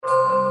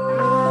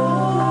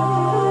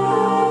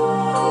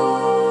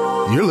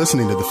You're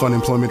listening to the Fun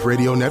Employment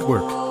Radio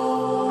Network. The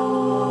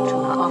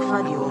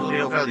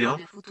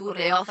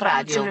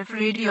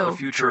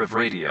future of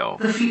radio.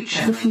 The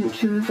future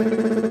of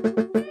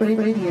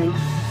radio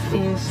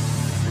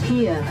is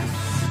here.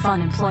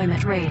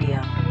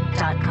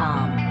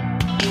 FunemploymentRadio.com.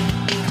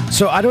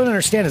 So I don't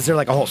understand. Is there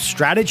like a whole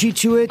strategy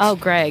to it? Oh,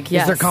 Greg,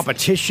 yes. Is there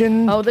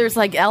competition? Oh, there's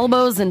like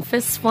elbows and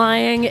fists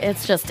flying.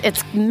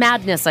 It's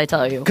madness, I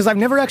tell you. Because I've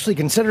never actually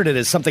considered it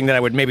as something that I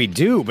would maybe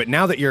do, but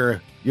now that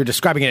you're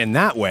describing it in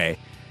that way,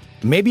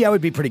 maybe I would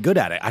be pretty good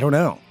at it. I don't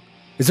know.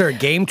 Is there a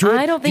game to it?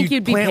 I don't think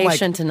you'd be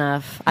patient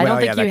enough. I don't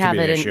think you have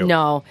it in.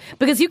 No,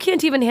 because you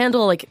can't even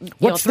handle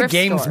what's the thrift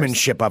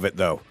gamesmanship stores. of it,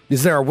 though?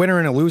 Is there a winner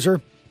and a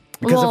loser?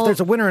 Because if there's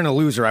a winner and a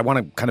loser, I want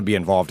to kind of be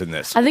involved in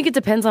this. I think it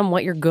depends on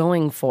what you're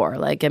going for.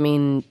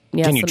 Can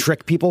you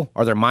trick people?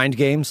 Are there mind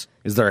games?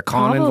 Is there a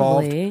con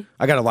involved?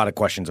 I got a lot of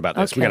questions about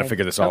this. Okay. We got to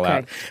figure this all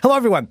out. Hello,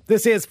 everyone.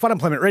 This is Fun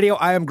Employment Radio.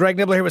 I am Greg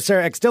Nibbler here with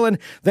Sarah X. Dillon.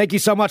 Thank you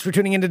so much for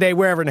tuning in today,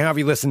 wherever and however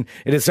you listen.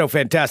 It is so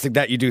fantastic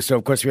that you do so.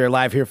 Of course, we are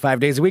live here 5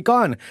 days a week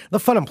on the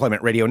Fun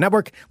Employment Radio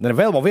Network, and then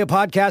available via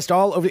podcast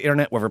all over the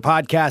internet, wherever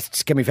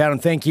podcasts can be found.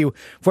 And thank you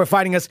for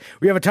finding us.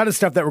 We have a ton of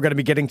stuff that we're going to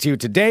be getting to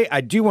today.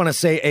 I do want to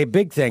say a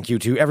big thank you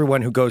to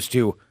everyone who goes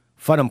to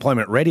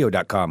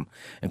funemploymentradio.com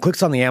and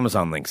clicks on the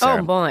Amazon link,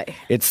 Sarah. Oh, boy.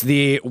 It's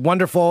the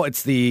wonderful, I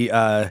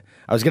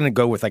was going to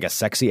go with like a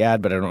sexy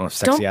ad, but I don't know if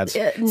sexy ads.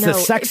 It's the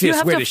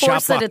sexiest way to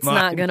shop online. It's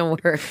not going to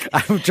work.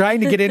 I'm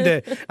trying to get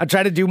into, I'm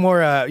trying to do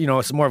more,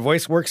 some more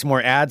voice work, some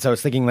more ads. I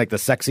was thinking like the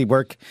sexy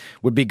work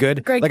would be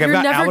good. Greg, like, you're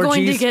I've got never allergies.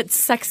 going to get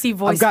sexy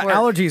voice work. I've got work.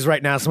 allergies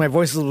right now, so my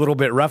voice is a little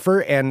bit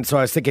rougher. And so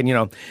I was thinking,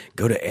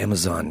 go to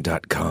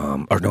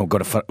Amazon.com. Or no, go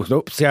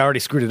to, see, I already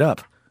screwed it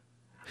up.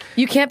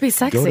 You can't be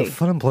sexy. Go to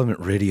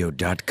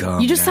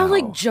funemploymentradio.com. You just sound now.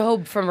 like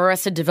Job from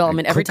Arrested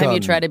Development every time you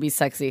try to be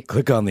sexy.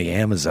 Click on the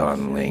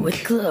Amazon link.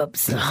 With club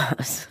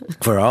sauce.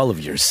 For all of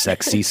your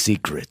sexy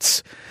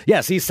secrets. Yeah,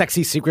 see,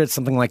 sexy secrets,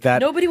 something like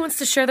that. Nobody wants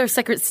to share their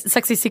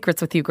sexy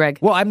secrets with you, Greg.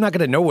 Well, I'm not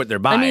going to know what they're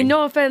buying. I mean,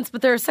 no offense,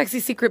 but there are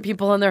sexy secret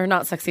people and there are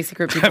not sexy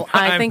secret people.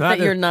 I think that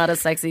you're not a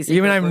sexy secret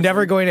Even I'm person.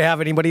 never going to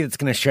have anybody that's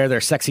going to share their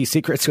sexy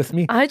secrets with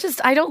me. I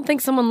don't think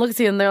someone looks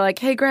at you and they're like,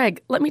 hey,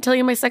 Greg, let me tell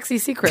you my sexy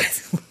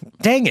secrets.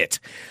 Dang it.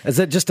 Is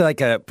it just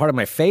like a part of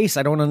my face?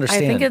 I don't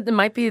understand. I think it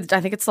might be,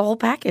 I think it's the whole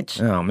package.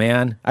 Oh,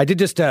 man. I did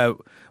just,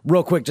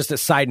 real quick, just a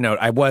side note.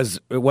 It was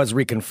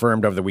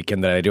reconfirmed over the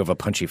weekend that I do have a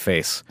punchy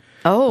face.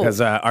 Oh.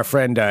 Because our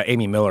friend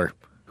Amy Miller,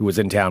 who was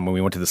in town when we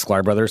went to the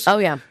Sklar Brothers. Oh,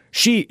 yeah.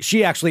 She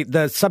actually,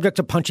 the subject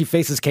of punchy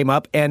faces came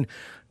up, and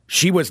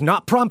she was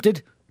not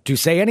prompted to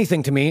say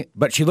anything to me,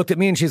 but she looked at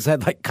me and she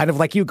said, kind of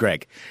like you,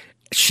 Greg.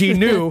 She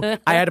knew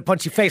I had a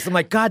punchy face. I'm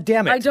like, God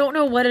damn it. I don't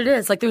know what it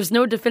is. Like, there's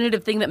no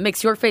definitive thing that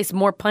makes your face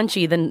more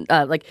punchy than,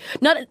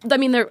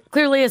 there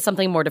clearly is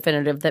something more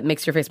definitive that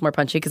makes your face more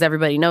punchy because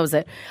everybody knows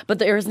it. But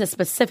there isn't a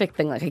specific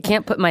thing. Like, I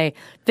can't put my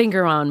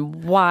finger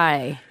on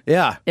why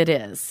it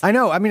is. I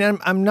know. I mean,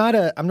 I'm not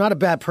a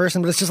bad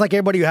person, but it's just like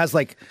everybody who has,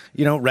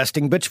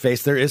 resting bitch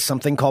face. There is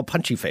something called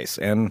punchy face.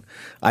 And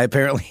I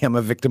apparently am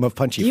a victim of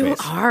punchy face. You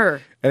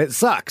are. And it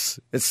sucks.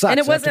 It sucks. And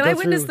it was, and I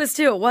witnessed this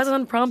too. It wasn't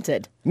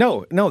unprompted.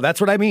 No,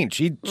 that's what I mean.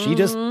 She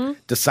just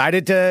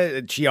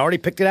decided she already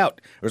picked it out.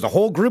 There was a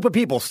whole group of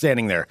people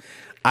standing there.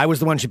 I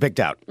was the one she picked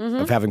out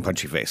of having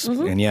punchy face.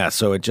 And yeah,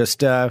 so it's just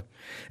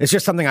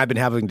something I've been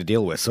having to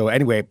deal with. So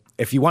anyway,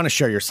 if you want to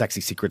share your sexy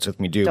secrets with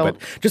me, but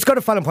just go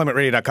to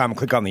funemploymentradio.com and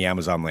click on the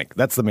Amazon link.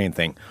 That's the main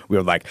thing we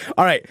would like.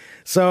 All right,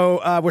 so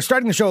we're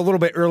starting the show a little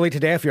bit early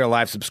today if you're a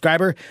live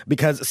subscriber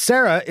because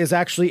Sarah is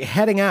actually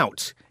heading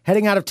out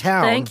of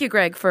town. Thank you,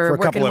 Greg, for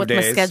working with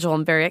my schedule.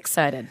 I'm very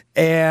excited.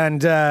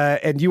 And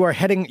you are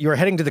heading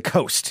to the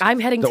coast. I'm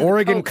heading to the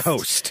Oregon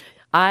coast.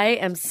 I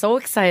am so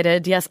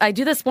excited. Yes, I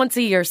do this once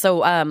a year.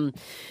 So I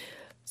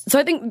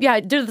think, I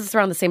did this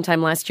around the same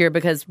time last year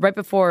because right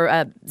before,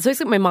 so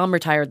basically my mom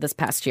retired this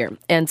past year.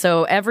 And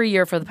so every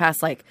year for the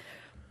past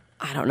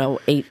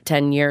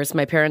 8-10 years,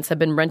 my parents have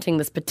been renting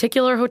this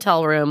particular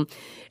hotel room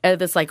at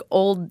this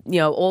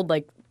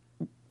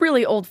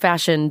really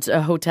old-fashioned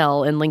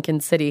hotel in Lincoln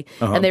City,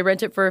 and they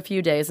rent it for a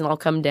few days, and I'll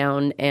come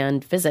down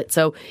and visit.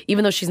 So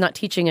even though she's not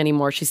teaching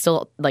anymore, she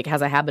still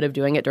has a habit of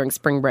doing it during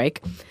spring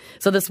break.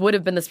 So this would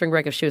have been the spring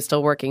break if she was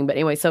still working. But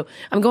anyway, so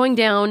I'm going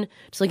down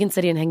to Lincoln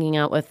City and hanging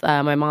out with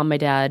my mom, my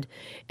dad,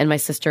 and my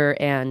sister,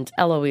 and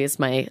Eloise,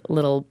 my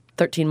little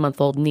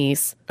 13-month-old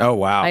niece. Oh,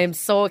 wow. I am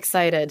so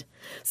excited.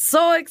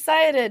 So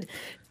excited.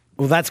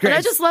 Well, that's great. And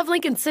I just love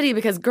Lincoln City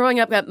because growing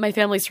up, my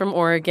family's from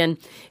Oregon,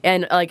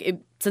 and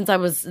since I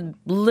was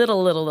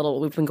little,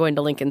 we've been going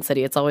to Lincoln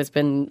City. It's always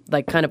been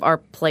kind of our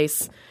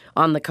place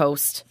on the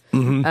coast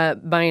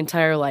my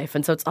entire life,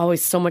 and so it's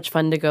always so much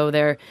fun to go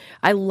there.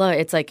 I love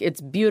it.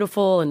 It's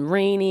beautiful and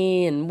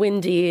rainy and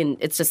windy, and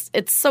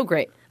it's so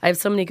great. I have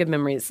so many good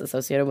memories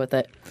associated with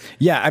it.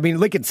 Yeah, I mean,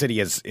 Lincoln City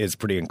is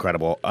pretty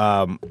incredible,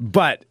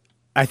 but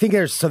I think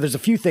there's a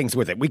few things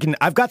with it.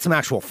 I've got some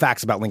actual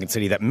facts about Lincoln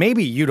City that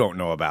maybe you don't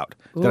know about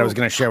that I was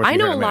going to share with you. I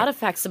know a lot of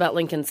facts about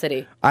Lincoln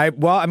City.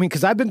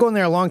 Because I've been going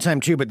there a long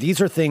time too, but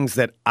these are things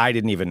that I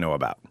didn't even know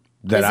about.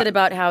 That Is it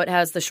about how it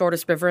has the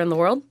shortest river in the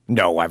world?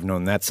 No, I've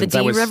known that since D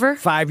I was River?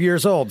 5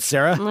 years old,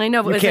 Sarah. I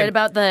know, but You is can't- it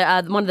about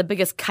the one of the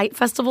biggest kite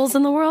festivals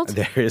in the world?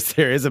 There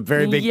is a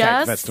very big kite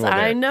Yes, festival there.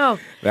 I know.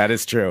 That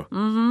is true.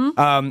 Mm-hmm.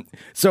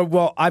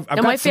 I've got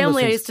And my some of those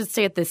family, I things- used to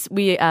stay at this.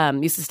 We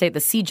used to stay at the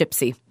Sea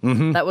Gypsy.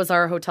 Mm-hmm. That was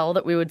our hotel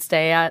that we would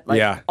stay at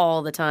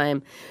all the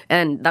time,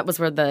 and that was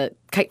where the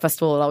kite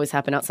festival would always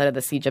happen outside of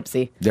the Sea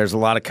Gypsy. There's a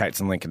lot of kites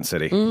in Lincoln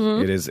City.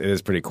 Mm-hmm. It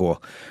is pretty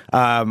cool.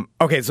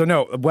 Okay, so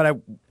no, what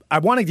I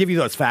want to give you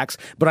those facts,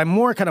 but I'm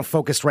more kind of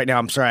focused right now.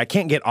 I'm sorry, I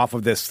can't get off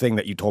of this thing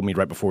that you told me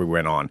right before we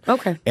went on.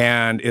 Okay.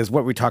 And is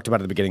what we talked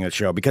about at the beginning of the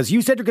show, because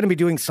you said you're going to be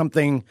doing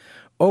something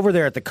over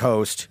there at the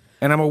coast,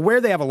 and I'm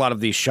aware they have a lot of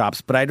these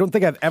shops, but I don't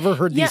think I've ever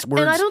heard these and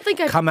words I don't think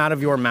come out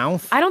of your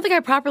mouth. I don't think I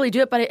properly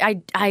do it, but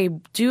I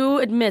do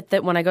admit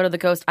that when I go to the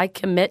coast, I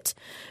commit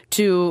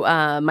to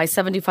my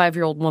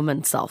 75-year-old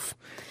woman self.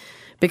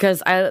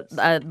 Because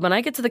when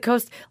I get to the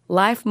coast,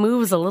 life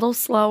moves a little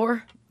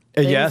slower.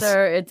 Yes.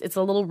 It's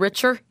a little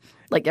richer.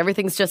 Like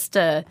everything's just,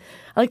 I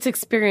like to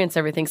experience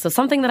everything. So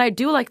something that I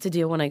do like to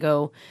do when I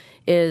go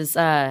is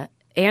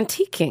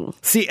antiquing.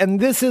 See, and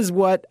this is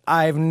what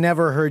I've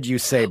never heard you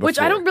say before. Which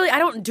I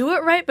don't do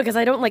it right because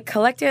I don't like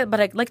collect it, but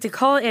I like to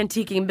call it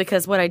antiquing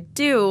because what I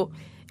do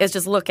is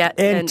just look at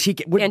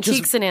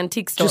antiques and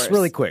antique stores. Just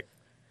really quick.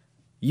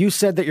 You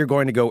said that you're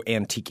going to go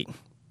antiquing.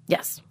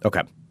 Yes.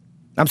 Okay.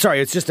 I'm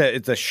sorry, it's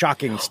a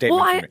shocking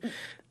statement for me.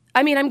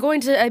 I mean, I'm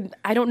going to.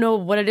 I don't know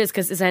what it is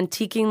because is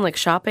antiquing like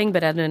shopping,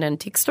 but at an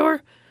antique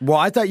store? Well,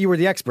 I thought you were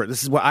the expert.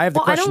 This is what I have the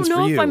questions for you. I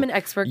don't know if I'm an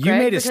expert, Greg, you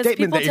made a because statement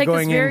people that you're take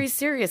going this very in.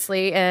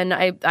 seriously, and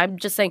I'm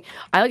just saying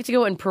I like to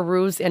go and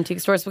peruse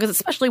antique stores because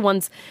especially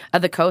ones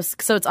at the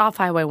coast. So it's off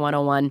Highway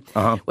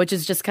 101, which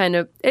is just kind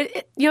of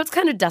it's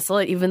kind of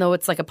desolate, even though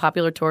it's like a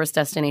popular tourist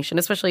destination.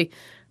 Especially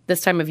this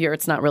time of year,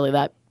 it's not really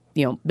that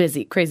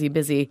busy, crazy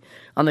busy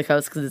on the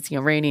coast because it's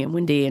rainy and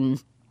windy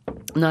and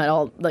not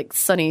all like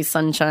sunny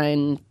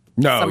sunshine.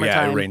 No,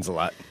 summertime. it rains a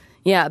lot.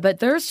 Yeah, but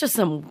there's just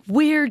some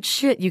weird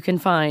shit you can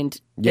find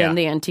in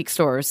the antique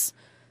stores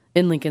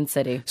in Lincoln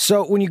City.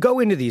 So when you go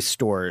into these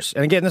stores,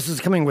 and again, this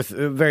is coming with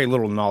very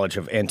little knowledge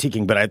of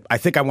antiquing, but I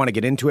think I want to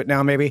get into it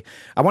now, maybe.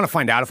 I want to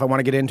find out if I want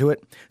to get into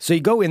it. So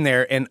you go in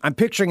there, and I'm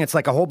picturing it's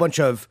like a whole bunch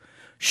of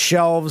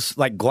shelves,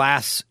 like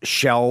glass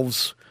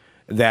shelves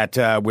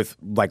that with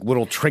like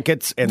little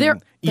trinkets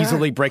and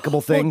easily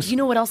breakable things. Well, you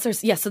know what else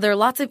there's? Yeah, so there are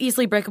lots of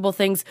easily breakable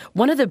things.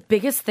 One of the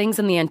biggest things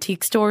in the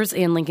antique stores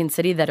in Lincoln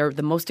City that are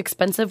the most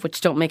expensive,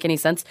 which don't make any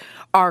sense,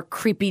 are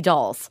creepy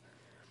dolls.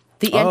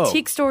 The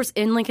antique stores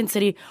in Lincoln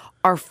City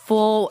are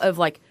full of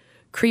like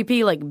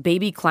creepy like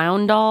baby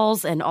clown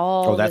dolls and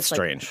all. Oh, that's this,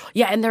 strange.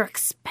 Yeah, and they're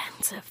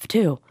expensive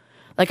too.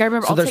 Like I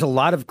remember. So there's a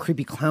lot of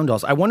creepy clown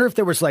dolls. I wonder if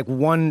there was like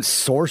one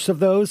source of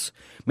those.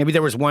 Maybe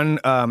there was one,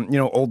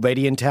 old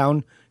lady in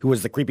town who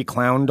was the creepy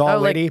clown doll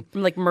lady.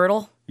 Like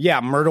Myrtle. Yeah,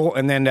 Myrtle,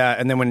 and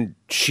then when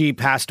she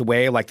passed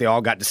away, like they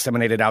all got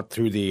disseminated out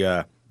through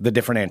the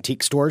different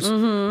antique stores.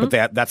 Mm-hmm.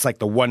 But that's like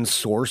the one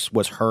source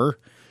was her.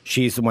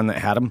 She's the one that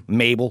had them.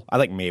 Mabel, I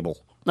like Mabel.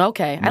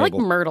 Okay, I like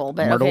Mabel. Myrtle,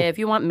 but Myrtle? okay, if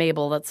you want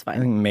Mabel, that's I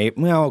fine. think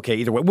well, okay,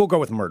 either way, we'll go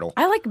with Myrtle.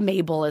 I like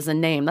Mabel as a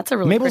name. That's a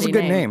really Mabel's a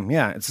pretty good name.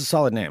 Yeah, it's a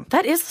solid name.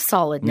 That is a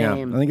solid Yeah,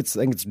 name. I think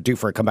it's due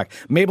for a comeback.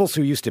 Mabel's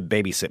who used to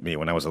babysit me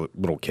when I was a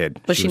little kid.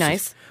 Was she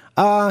nice?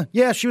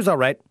 Yeah, she was all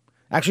right.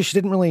 Actually, she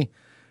didn't really.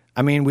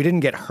 I mean, we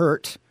didn't get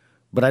hurt,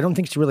 but I don't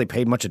think she really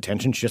paid much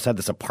attention. She just had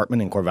this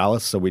apartment in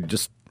Corvallis, so we'd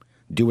just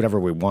do whatever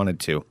we wanted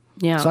to.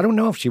 Yeah. So I don't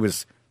know if she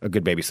was a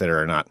good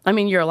babysitter or not. I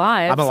mean, you're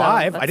alive. I'm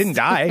alive. So I didn't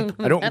die.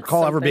 I don't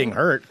recall ever being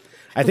hurt.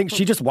 I think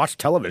she just watched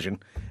television,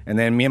 and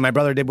then me and my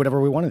brother did whatever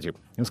we wanted to. It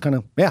was kind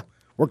of,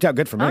 worked out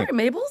good for me. All right,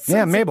 Mabel? Yeah,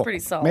 Sounds Mabel. pretty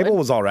solid. Mabel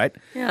was all right.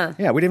 Yeah.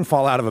 Yeah, we didn't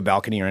fall out of a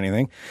balcony or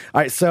anything.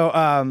 All right,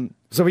 so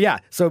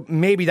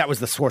maybe that was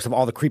the source of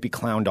all the creepy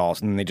clown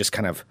dolls, and then they just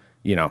kind of,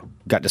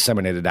 got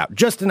disseminated out.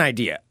 Just an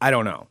idea. I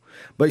don't know.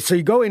 But so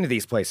you go into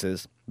these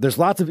places, there's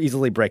lots of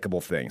easily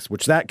breakable things,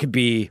 which that could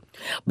be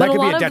But a a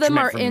lot of them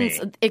detriment are for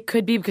me. it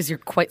could be because you're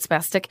quite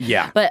spastic.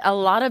 Yeah. But a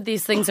lot of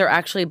these things are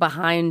actually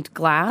behind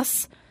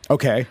glass.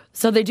 Okay.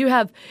 So they do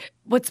have,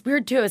 what's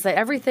weird too is that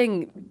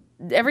everything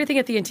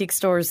at the antique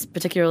stores,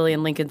 particularly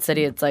in Lincoln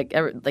City, it's like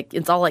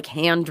it's all like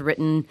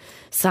handwritten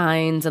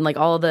signs and like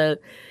all the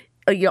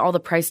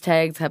price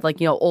tags have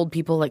like, old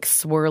people like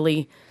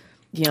swirly,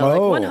 like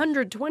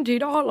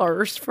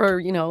 $120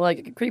 for,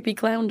 like a creepy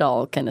clown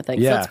doll kind of thing.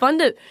 So Yeah. it's fun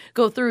to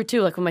go through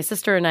too. Like when my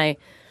sister and I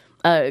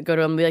go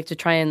to them, we like to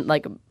try and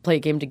like play a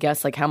game to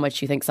guess like how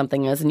much you think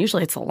something is. And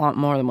usually it's a lot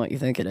more than what you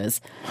think it is.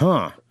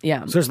 Huh.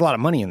 Yeah. So there's a lot of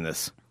money in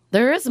this.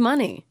 There is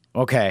money.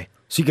 Okay.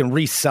 So you can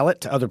resell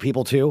it to other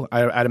people too?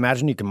 I'd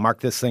imagine you can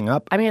mark this thing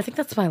up. I mean, I think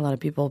that's why a lot of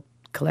people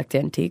collect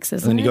antiques,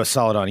 isn't And then it? you go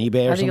sell it on eBay or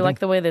Either something? you like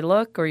the way they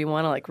look or you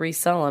want to like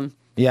resell them.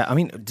 Yeah, I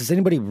mean, does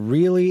anybody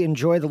really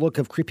enjoy the look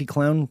of creepy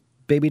clown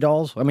baby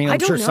dolls? I mean, I'm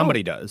don't sure know.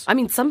 somebody does. I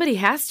mean, somebody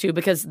has to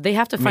because they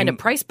have to find a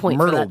price point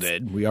for Myrtle that.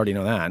 did. We already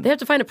know that. They have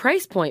to find a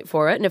price point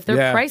for it, and if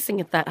they're pricing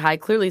it that high,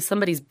 clearly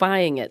somebody's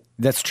buying it.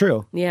 That's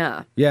true.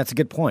 Yeah. Yeah, it's a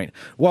good point.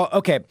 Well,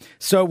 okay.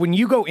 So when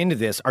you go into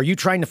this, are you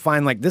trying to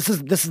find like this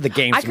is the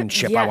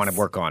gamesmanship I want to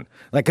work on?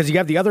 Like, because you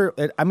have the other.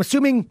 I'm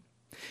assuming.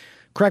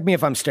 Correct me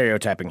if I'm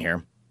stereotyping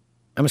here.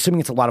 I'm assuming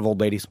it's a lot of old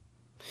ladies,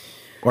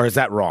 or is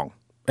that wrong?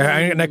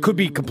 And I could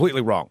be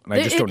completely wrong. And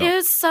I just don't know. It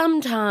is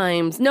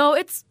sometimes. No,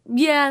 it's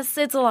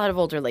a lot of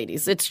older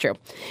ladies. It's true.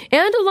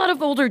 And a lot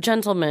of older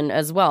gentlemen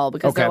as well,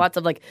 because there are lots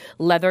of like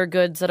leather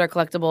goods that are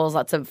collectibles,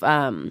 lots of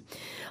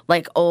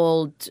like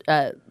old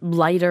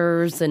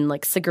lighters and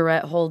like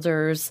cigarette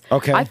holders.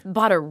 Okay. I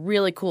bought a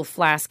really cool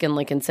flask in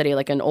Lincoln City,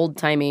 like an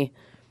old-timey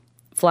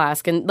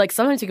flask. And like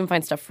sometimes you can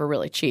find stuff for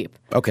really cheap.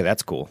 Okay,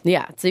 that's cool.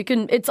 Yeah. So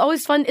it's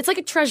always fun. It's like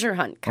a treasure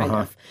hunt kind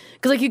of.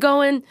 Because like you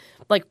go in,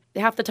 like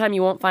half the time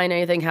you won't find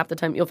anything, half the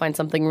time you'll find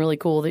something really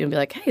cool that you'll be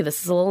like, hey,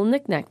 this is a little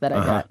knickknack that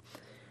I got.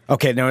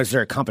 Okay, now is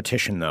there a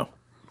competition though?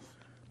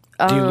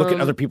 Do you look at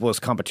other people as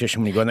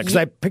competition when you go in there? Because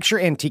I picture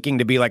antiquing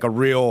to be like a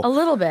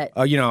little bit.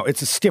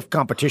 It's a stiff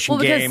competition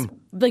game.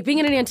 Like being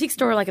in an antique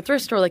store, like a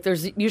thrift store, like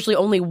there's usually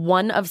only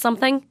one of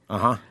something.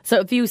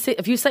 So if you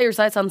set your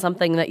sights on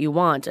something that you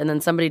want, and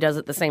then somebody does it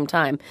at the same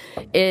time,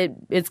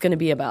 it's going to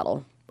be a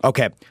battle.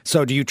 Okay,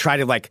 so do you try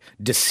to like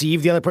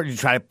deceive the other person? Do you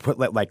try to put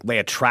like lay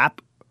a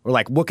trap? Or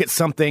like look at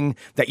something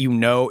that you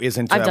know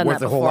isn't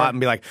worth a whole lot and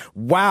be like,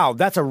 wow,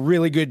 that's a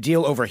really good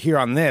deal over here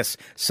on this.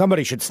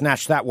 Somebody should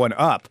snatch that one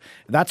up.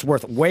 That's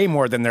worth way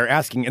more than they're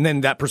asking. And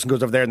then that person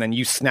goes over there and then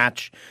you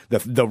snatch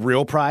the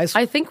real prize.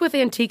 I think with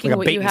antiquing, like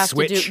what you have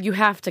to do, you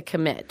have to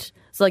commit.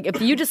 So like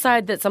if you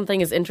decide that something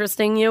is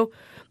interesting you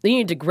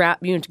need to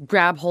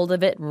grab hold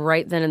of it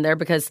right then and there,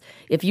 because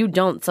if you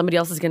don't, somebody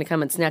else is going to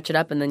come and snatch it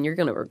up, and then you're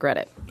going to regret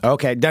it.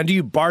 Okay. Now, do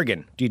you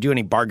bargain? Do you do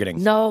any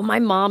bargaining? No, my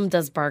mom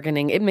does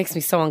bargaining. It makes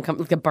me so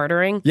uncomfortable. Like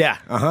bartering. Yeah.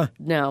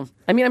 No.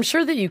 I mean, I'm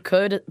sure that you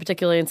could,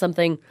 particularly in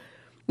something,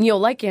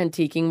 like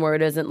antiquing, where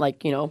it isn't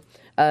like,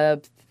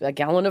 a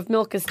gallon of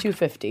milk is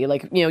 $2.50.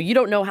 Like, you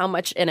don't know how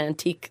much an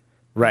antique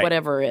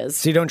whatever is.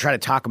 So you don't try to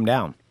talk them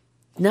down.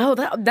 No,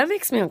 that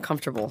makes me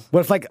uncomfortable.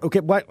 What if I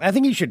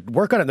think you should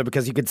work on it though,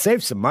 because you could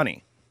save some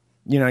money.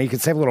 You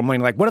could save a little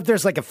money. Like, what if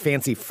there's like a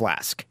fancy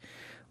flask,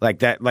 like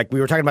that? Like we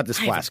were talking about this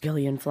flask. I have a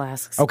billion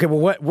flasks. Okay,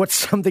 well, what's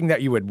something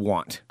that you would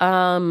want?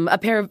 A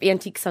pair of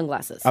antique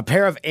sunglasses. A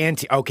pair of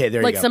antique. Okay,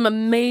 there you go. Like some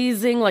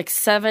amazing, like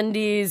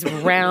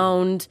 70s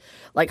round,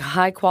 like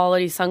high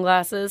quality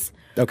sunglasses.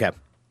 Okay.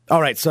 All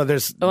right, so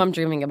there's... Oh, I'm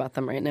dreaming about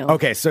them right now.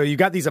 Okay, so you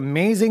got these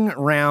amazing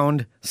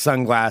round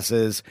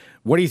sunglasses.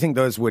 What do you think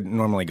those would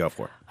normally go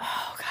for?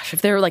 Oh, gosh.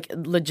 If they were, like,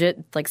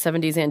 legit, like,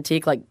 70s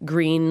antique, like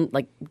green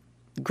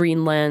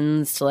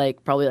lens,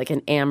 like, probably, like,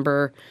 an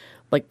amber,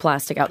 like,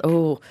 plastic out.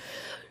 Oh,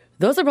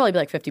 those would probably be,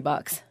 like,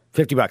 $50.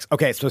 $50.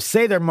 Okay, so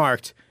say they're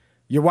marked...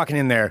 You're walking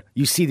in there,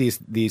 you see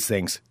these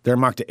things. They're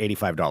marked at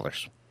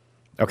 $85.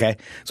 Okay?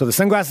 So the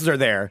sunglasses are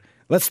there.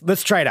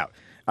 Let's try it out.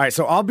 All right,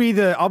 so I'll be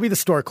the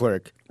store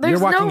clerk. There's You're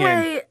walking no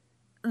way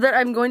that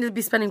I'm going to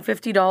be spending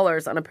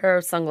 $50 on a pair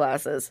of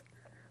sunglasses.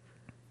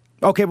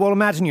 Okay, well,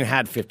 imagine you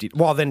had $50.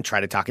 Well, then try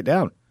to talk it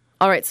down.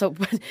 All right, so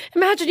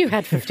imagine you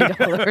had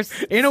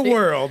 $50. In a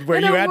world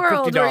where you had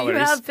 $50. Where you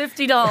have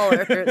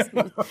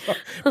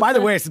 $50. By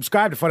the way,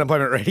 subscribe to Fun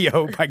Employment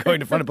Radio by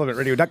going to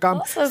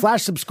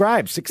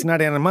funemploymentradio.com/subscribe.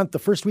 $6.99 a month. The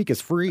first week is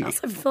free.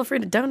 Also, feel free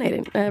to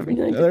donate.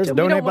 There's a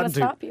donate button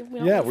too. Stop you.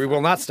 We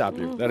will not stop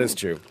you. That is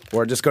true.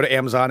 Or just go to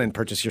Amazon and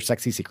purchase your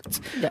sexy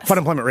secrets. Yes.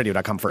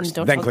 Funemploymentradio.com first.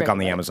 Then click on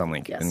the Amazon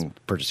link and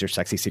purchase your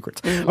sexy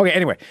secrets. Okay,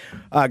 anyway,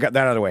 got that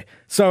out of the way.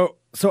 So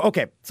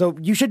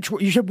you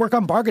should work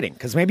on bargaining,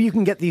 because maybe you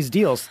can get these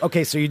deals.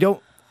 Okay,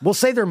 so we'll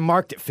say they're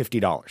marked at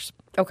 $50.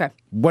 Okay.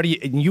 What do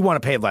you want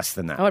to pay less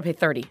than that? I want to pay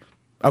 $30.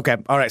 Okay,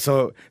 all right.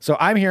 So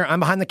I'm here. I'm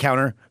behind the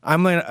counter.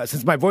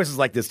 Since my voice is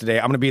like this today,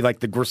 I'm going to be like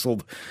the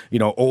gristled,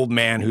 old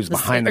man who's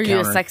behind the counter.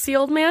 Are you a sexy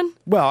old man?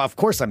 Well, of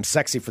course I'm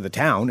sexy for the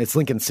town. It's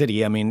Lincoln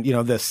City. I mean,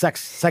 the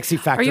sexy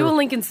factor. Are you a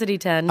Lincoln City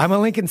 10? I'm a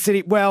Lincoln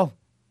City. Well,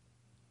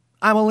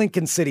 I'm a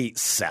Lincoln City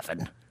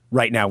 7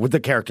 right now with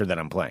the character that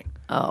I'm playing.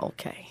 Oh,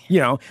 okay.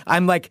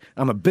 I'm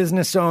a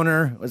business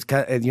owner.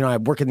 I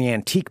work in the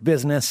antique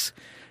business.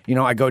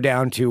 I go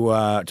down to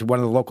one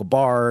of the local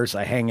bars.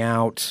 I hang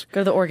out.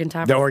 Go to the Oregon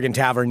Tavern. The Oregon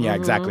Tavern, yeah,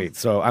 exactly.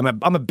 So I'm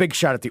a big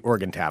shot at the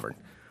Oregon Tavern.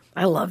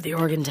 I love the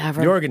Oregon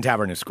Tavern. The Oregon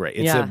Tavern is great.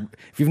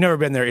 If you've never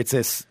been there,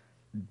 it's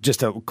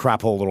just a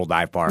crap hole little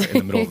dive bar in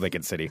the middle of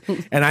Lincoln City,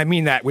 and I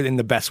mean that within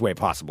the best way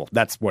possible.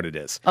 That's what it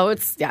is. Oh,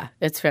 it's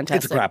fantastic.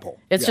 It's a crap hole.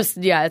 It's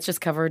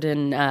just covered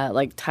in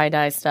like tie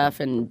dye stuff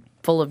and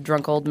full of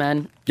drunk old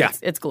men. Yeah,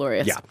 it's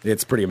glorious. Yeah,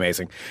 it's pretty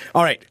amazing.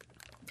 All right,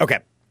 okay.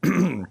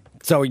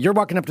 So you're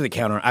walking up to the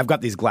counter. I've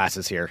got these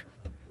glasses here,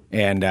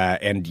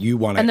 and you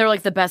want to... And they're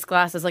like the best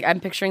glasses. Like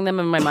I'm picturing them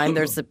in my mind.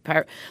 There's a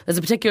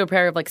particular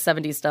pair of like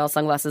 70s style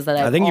sunglasses that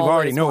I think you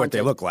already know what they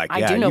look like.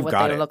 I do know what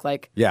they look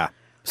like. Yeah.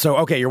 So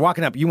okay, you're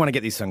walking up. You want to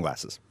get these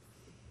sunglasses.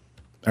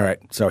 All right.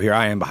 So here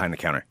I am behind the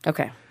counter.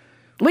 Okay.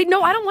 Wait,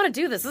 no, I don't want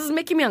to do this. This is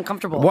making me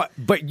uncomfortable. What?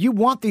 But you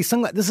want these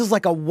sunglasses. This is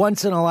like a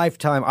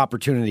once-in-a-lifetime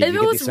opportunity. If it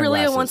was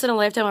really a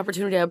once-in-a-lifetime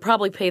opportunity, I would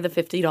probably pay the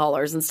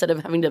 $50 instead of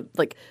having to,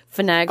 like,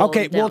 finagle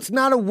Okay, them down. well, it's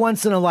not a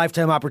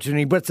once-in-a-lifetime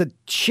opportunity, but it's a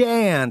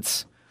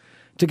chance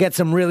to get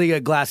some really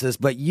good glasses,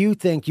 but you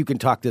think you can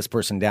talk this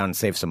person down and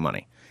save some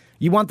money.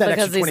 You want that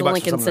because extra $20 he's a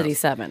Lincoln for City else.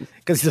 7.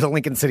 Because he's a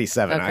Lincoln City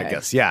 7, I Okay.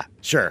 guess. Yeah,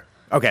 sure.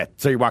 Okay,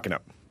 so you're walking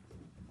up.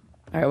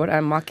 All right, what,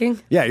 I'm walking?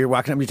 Yeah, you're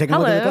walking up. You're taking a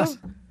look at the Hello. glass.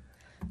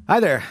 Hi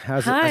there.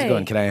 How's it Hi.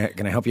 going? Can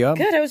I help you out?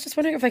 Good. I was just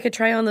wondering if I could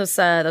try on those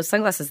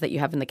sunglasses that you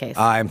have in the case.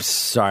 I'm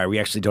sorry. We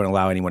actually don't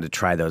allow anyone to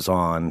try those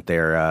on.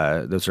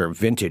 Those are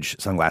vintage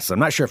sunglasses. I'm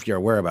not sure if you're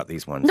aware about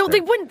these ones. no,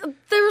 they wouldn't.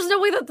 There was no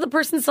way that the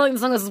person selling the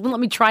sunglasses wouldn't let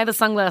me try the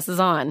sunglasses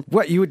on.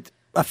 What, you would...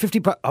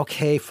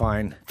 Okay,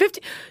 fine.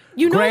 50.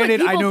 You know Granted,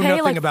 that I people know pay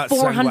nothing like about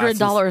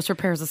 $400 for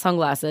pairs of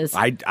sunglasses.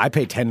 I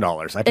pay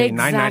 $10. I pay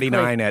Exactly.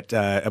 $9.99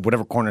 at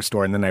whatever corner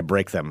store, and then I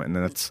break them, and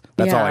then that's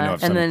Yeah, all I know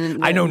of. and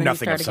then- I know and then you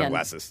nothing of start again.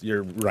 sunglasses.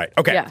 You're right.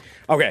 Okay. Yeah.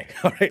 Okay.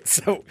 All right.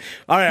 So,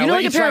 all right. you I'll know,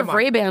 let like a try pair of them on.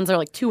 Ray-Bans are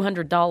like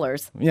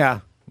 $200. Yeah.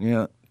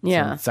 Yeah.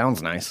 Yeah.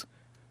 Sounds nice.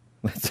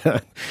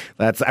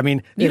 That's. I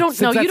mean, You don't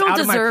since know. You that's don't out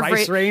of my deserve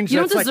price range. You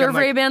don't that's like, deserve I'm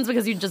like, Ray-Bans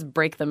because you just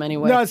break them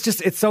anyway. No,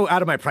 it's so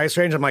out of my price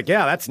range. I'm like,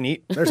 yeah, that's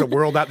neat. There's a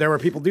world out there where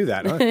people do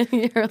that.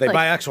 Huh? They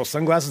buy actual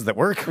sunglasses that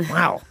work.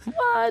 Wow.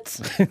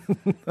 What?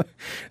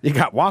 You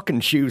got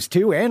walking shoes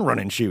too, and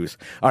running shoes.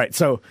 All right,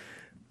 so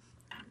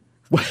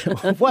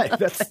what?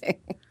 That's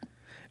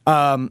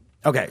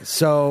okay.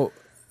 So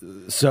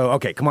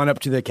okay. Come on up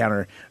to the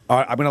counter.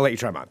 I'm going to let you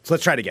try them on. So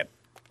let's try it again.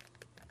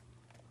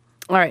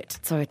 All right.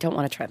 So I don't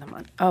want to try them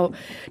on. Oh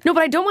no,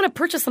 but I don't want to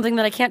purchase something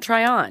that I can't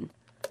try on.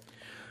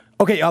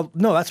 Okay.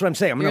 No, that's what I'm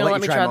saying. I'm You're going to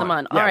gonna let you try them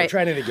on. All Yeah, right. we're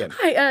trying it again.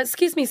 Hi.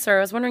 Excuse me, sir.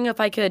 I was wondering if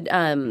I could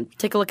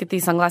take a look at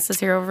these sunglasses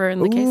here over in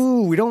the case.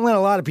 Ooh, we don't let a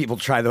lot of people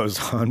try those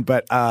on,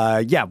 but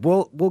yeah,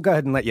 we'll go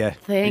ahead and let you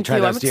Thank try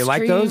you. those. I'm Do you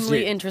like those?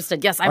 extremely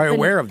interested. Yes, Are I've you been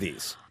aware of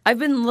these? I've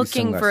been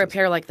looking for a sunglasses.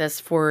 pair like this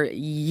for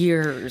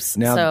years.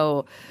 Now,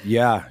 so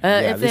yeah,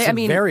 if these they- are I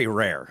mean- very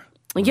rare.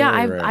 yeah,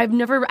 Very rare. I've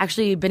never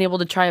actually been able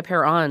to try a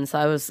pair on, so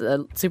I was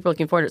super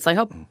looking forward to it. So I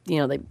hope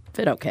they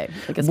fit okay.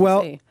 I guess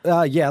we'll see.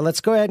 Yeah, let's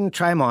go ahead and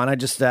try them on. I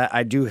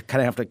do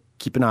kind of have to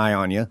keep an eye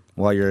on you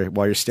while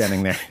you're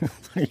standing there.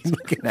 You're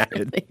looking at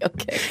it.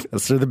 Okay.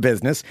 That's sort of the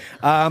business.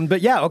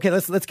 But yeah, okay,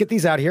 let's get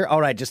these out here. All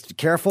right, just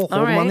careful, hold All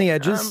them on right, the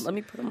edges. let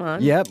me put them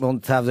on. Yep,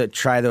 we'll have to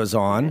try those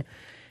on.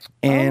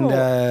 And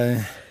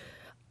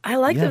I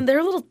like them. They're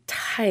a little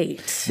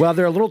tight. well,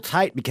 they're a little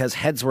tight because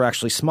heads were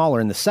actually smaller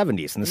in the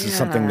 70s, and this is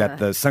something that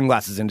the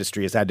sunglasses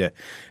industry has had to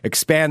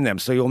expand them.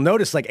 So you'll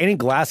notice, like any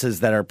glasses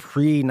that are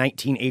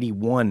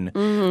pre-1981,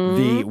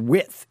 the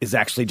width is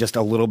actually just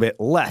a little bit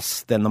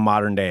less than the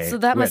modern day. So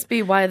that width. must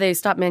be why they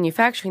stopped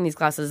manufacturing these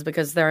glasses,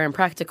 because they're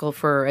impractical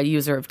for a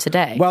user of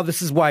today. Well,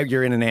 this is why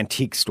you're in an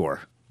antique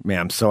store,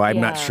 ma'am. So I'm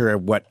not Yeah. sure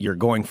what you're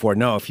going for.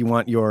 No, if you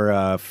want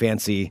your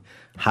fancy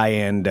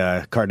high-end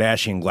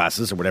Kardashian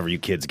glasses or whatever you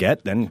kids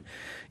get, then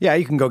yeah,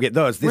 you can go get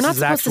those. This we're not is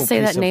supposed to actual say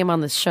piece that of- name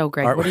on this show,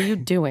 Greg. What are you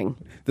doing?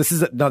 This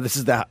is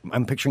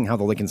I'm picturing how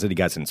the Lincoln City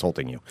guy's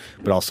insulting you,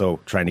 but also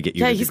trying to get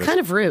you. Yeah, to do he's this. kind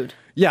of rude.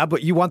 Yeah,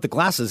 but you want the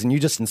glasses, and you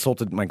just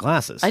insulted my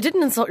glasses. I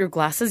didn't insult your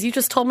glasses. You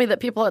just told me that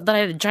I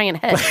had a giant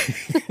head.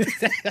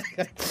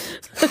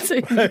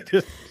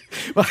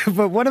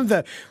 But one of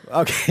the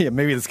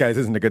maybe this guy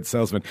isn't a good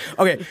salesman.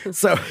 Okay,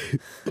 so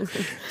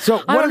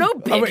I one don't know,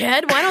 of- big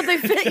head. Why don't they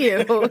fit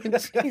you?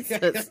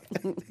 Jesus.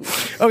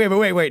 Okay, but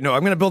wait, no,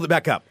 I'm going to build it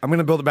back up. I'm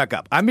being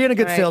a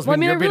good salesman. Well, I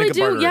mean, You're I being really a good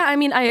do. barterer. Yeah, I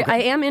mean, I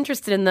am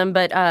interested in them,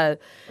 but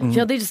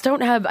they just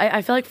don't have.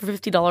 I feel like for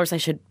 $50, I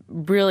should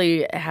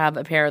really have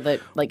a pair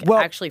that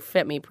actually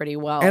fit me pretty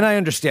well. And I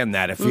understand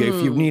that if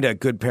you need a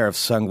good pair of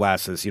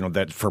sunglasses,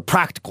 that for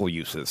practical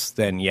uses,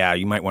 then yeah,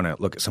 you might want to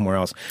look at somewhere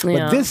else. But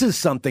Yeah. this is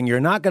something you're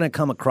not going to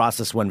come across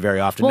this one very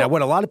often. Now,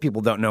 what a lot of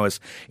people don't know is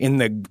in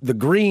the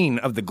green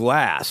of the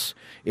glass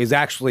is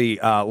actually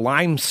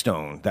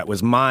limestone that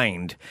was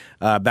mined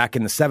back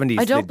in the 70s.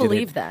 I don't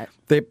believe that.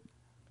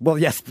 Well,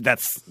 yes, but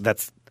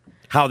that's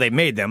how they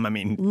made them. I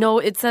mean, No,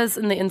 it says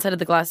in the inside of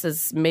the glass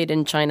is made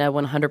in China,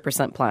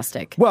 100%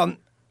 plastic.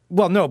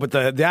 Well, no, but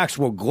the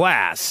actual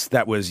glass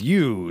that was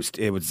used,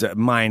 it was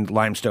mined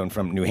limestone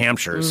from New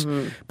Hampshire's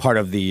part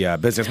of the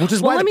business, which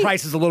is why the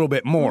price is a little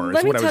bit more, is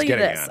Let me what I tell was you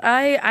getting this. at.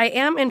 I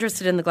am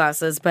interested in the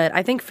glasses, but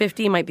I think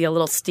 50 might be a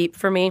little steep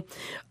for me.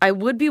 I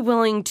would be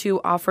willing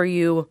to offer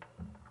you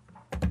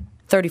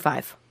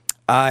 35.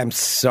 I'm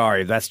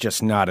sorry, that's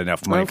just not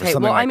enough money for Okay,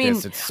 something well, like I mean,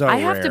 this. It's so I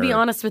have to be rare.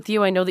 honest with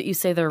you. I know that you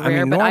say they're I mean,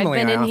 rare, but I've normally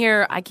been I in have-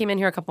 here. I came in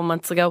here a couple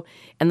months ago,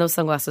 and those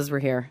sunglasses were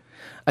here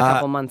a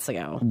couple months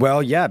ago.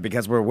 Well, yeah,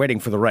 because we're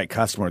waiting for the right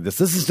customer. This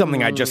is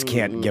something I just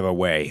can't give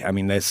away. I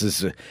mean, this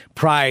is a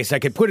price. I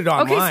could put it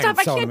online. Okay, stop.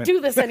 I sell can't them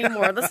do this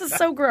anymore. This is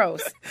so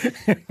gross.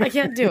 I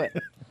can't do it.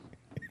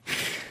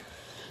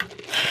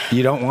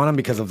 You don't want them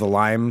because of the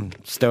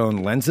limestone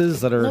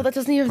lenses that are. No, that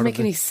doesn't even make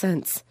any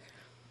sense.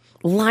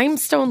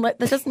 Limestone, that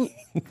doesn't.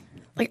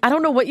 I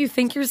don't know what you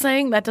think you're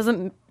saying. That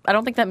doesn't. I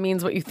don't think that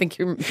means what you think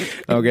you're.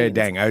 Okay,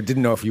 dang. I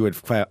didn't know if you would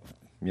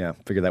yeah,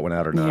 figure that one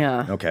out or not.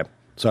 Yeah. Okay.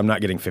 So I'm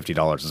not getting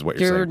 $50 is what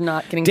you're saying. You're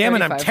not getting Damn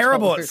it, I'm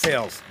terrible at $35.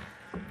 sales.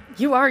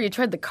 You are. You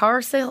tried the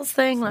car sales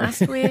thing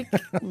last week.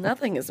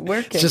 Nothing is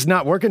working. It's just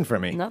not working for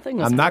me. Nothing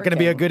is I'm not going to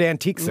be a working. good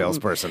antique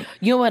salesperson.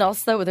 You know what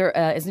else, though? There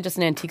isn't just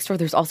an antique store.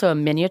 There's also a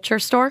miniature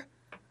store.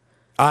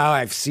 Oh,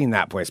 I've seen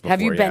that place before.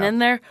 Have you been in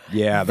there?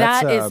 Yeah.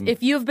 That that's, is,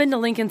 if you've been to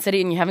Lincoln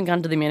City and you haven't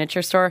gone to the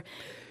miniature store,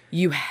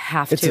 you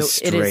have It's to. a It is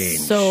strange-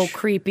 so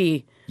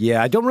creepy.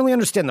 Yeah, I don't really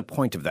understand the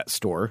point of that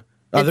store.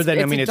 Other than,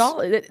 I mean, a it's...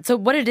 doll. So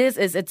what it is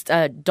it's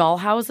doll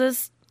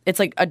houses. It's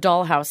like a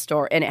dollhouse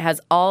store, and it has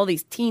all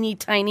these teeny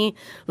tiny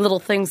little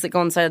things that go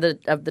inside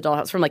of the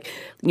dollhouse, from like,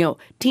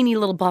 teeny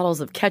little bottles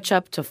of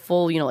ketchup to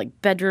full,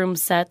 like bedroom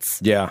sets.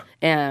 Yeah.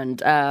 And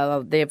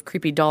they have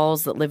creepy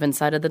dolls that live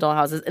inside of the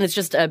dollhouses, and it's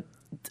just a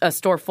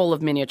store full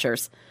of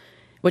miniatures,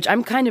 which I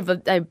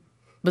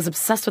was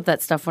obsessed with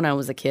that stuff when I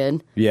was a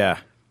kid. Yeah.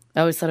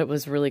 I always thought it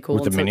was really cool.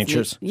 With the And so it's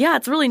miniatures? neat. Yeah,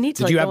 it's really neat.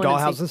 Did you have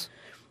dollhouses?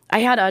 I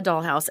had a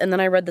dollhouse, and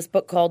then I read this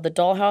book called The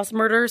Dollhouse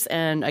Murders,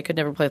 and I could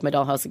never play with my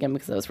dollhouse again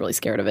because I was really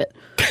scared of it.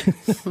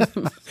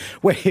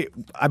 Wait,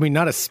 I mean,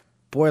 not a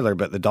spoiler,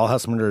 but the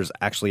dollhouse murders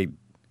actually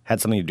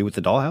had something to do with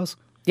the dollhouse?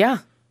 Yeah.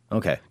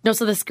 Okay. No,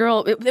 so this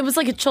girl, it was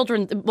like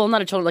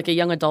like a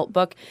young adult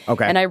book.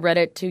 Okay. And I read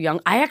it too young.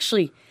 I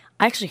actually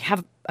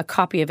have a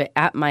copy of it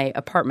at my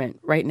apartment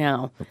right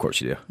now. Of course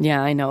you do.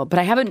 Yeah, I know. But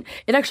I haven't,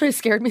 it actually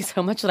scared me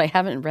so much that I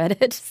haven't read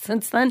it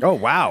since then. Oh,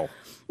 wow.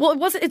 Well,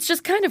 it's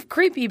just kind of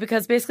creepy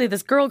because basically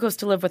this girl goes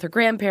to live with her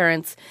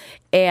grandparents,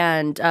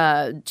 and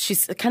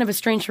she's kind of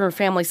estranged from her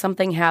family.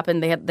 Something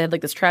happened. They had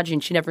like this tragedy,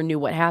 and she never knew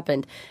what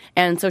happened.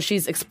 And so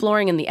she's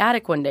exploring in the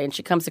attic one day, and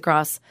she comes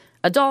across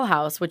a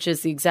dollhouse, which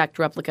is the exact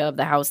replica of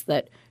the house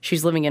that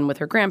she's living in with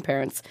her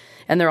grandparents.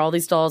 And there are all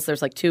these dolls.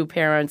 There's like 2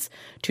 parents,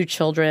 2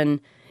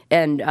 children.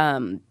 And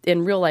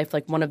in real life,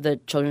 like one of the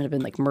children had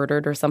been like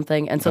murdered or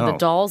something. And so the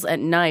dolls at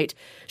night,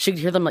 she could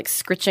hear them like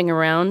scritching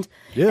around.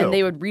 Ew. And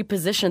they would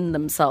reposition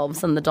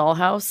themselves in the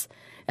dollhouse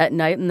at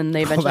night. And then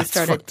they eventually that's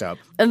started. fucked up.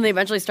 And they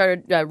eventually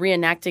started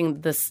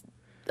reenacting this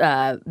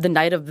the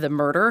night of the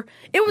murder.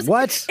 It was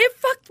What? It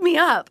fucked me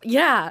up.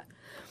 Yeah,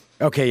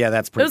 Okay, yeah,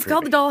 that's it pretty was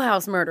called the creepy.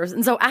 Dollhouse Murders.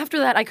 And so after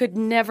that, I could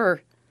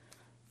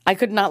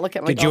not look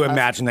at my. Did you dollhouse.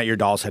 imagine that your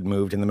dolls had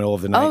moved in the middle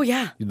of the night? Oh,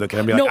 yeah. You'd look at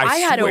them and be like, I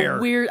had swear. a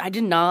weird. I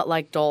did not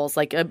like dolls.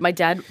 Like my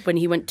dad, when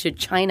he went to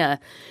China,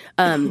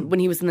 when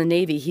he was in the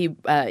Navy, he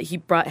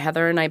brought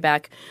Heather and I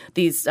back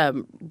these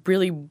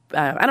really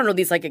I don't know,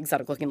 these like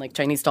exotic looking like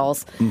Chinese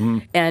dolls,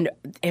 and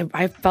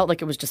I felt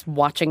like it was just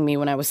watching me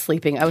when I was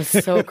sleeping. I was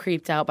so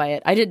creeped out by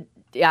it. I did.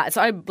 Yeah,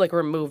 so I like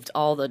removed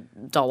all the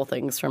doll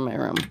things from my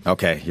room.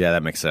 Okay, yeah,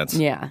 that makes sense.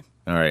 Yeah,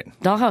 All right.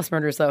 Dollhouse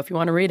Murders though. If you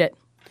want to read it,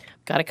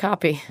 got a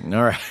copy.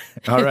 All right.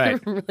 All right.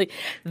 Really,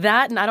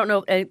 that, and I don't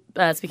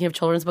know. Speaking of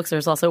children's books,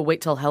 there's also Wait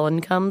Till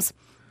Helen Comes,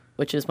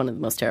 which is one of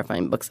the most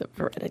terrifying books I've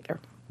ever read.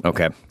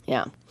 Okay.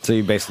 Yeah. So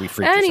you basically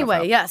freaked yourself Anyway,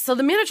 out. yeah. So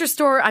the miniature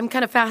store, I'm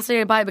kind of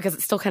fascinated by it because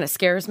it still kind of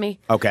scares me.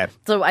 Okay.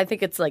 So I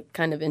think it's like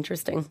kind of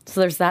interesting. So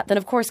there's that. Then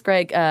of course,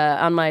 Greg,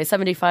 on my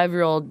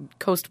 75-year-old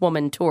coast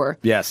woman tour,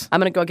 Yes.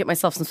 I'm going to go get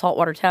myself some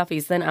saltwater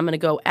taffies. Then I'm going to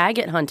go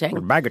agate hunting. A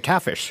bag of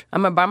taffish.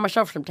 I'm going to buy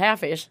myself some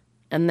taffish,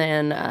 and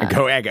then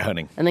Go agate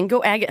hunting.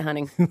 go agate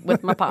hunting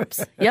with my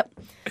pops. Yep.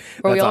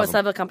 Where we That's always awesome.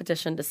 have a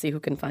competition to see who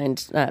can find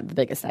the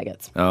biggest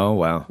agates. Oh,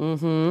 wow.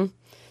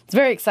 It's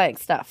very exciting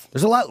stuff.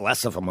 There's a lot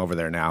less of them over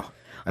there now.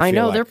 I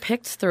feel know like. they're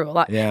picked through a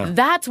lot. Yeah.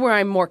 That's where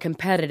I'm more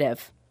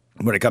competitive.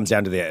 When it comes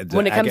down to the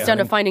When it comes agate down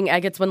to hunting? finding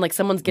agates, when like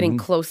someone's getting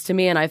close to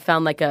me and I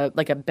found like a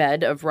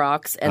bed of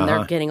rocks and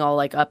they're getting all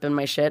like up in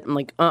my shit, I'm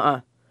like,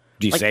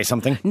 Do you say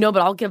something? no,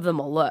 but I'll give them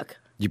a look.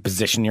 You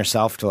position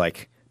yourself to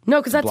like... No,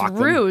 because that's Block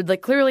them? rude.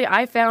 Like clearly,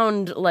 I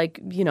found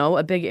like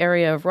a big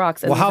area of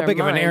rocks. And Well, how these are big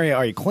of an mine. area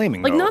are you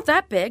claiming, Like though? not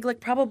that big.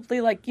 Like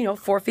probably like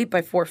 4 feet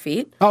by 4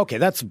 feet. Okay,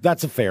 that's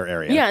a fair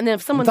area. Yeah, and then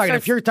if someone I'm talking,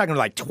 starts- if you're talking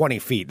like 20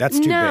 feet, that's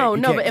too big. No,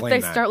 You no. can't But if claim they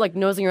that. start like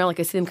nosing around,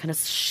 like I see them kind of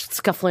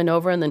scuffling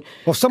over, and then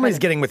Well, if somebody's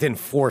getting within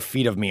 4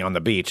 feet of me on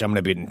the beach, I'm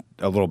going to be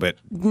a little bit...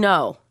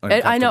 no, I know.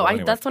 Uncomfortable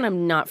anyway. That's when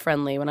I'm not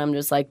friendly. When I'm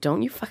just like,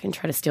 don't you fucking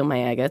try to steal my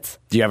agates.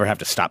 Do you ever have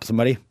to stop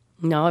somebody?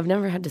 No, I've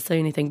never had to say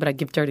anything, but I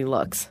give dirty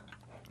looks.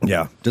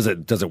 Yeah. Does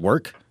it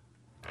work?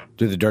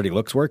 Do the dirty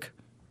looks work?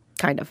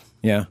 Kind of.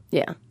 Yeah.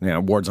 Yeah. Yeah,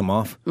 wards them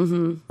off?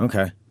 Mm-hmm.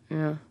 Okay.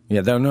 Yeah. Yeah,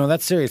 no,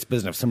 that's serious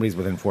business if somebody's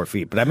within 4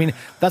 feet. But I mean,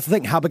 that's the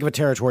thing. How big of a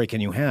territory can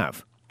you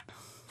have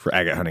for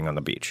agate hunting on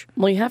the beach?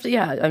 Well, you have to.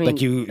 Yeah. I mean,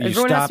 Like you everyone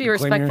stop has to be and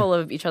claim respectful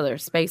of each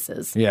other's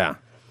spaces. Yeah.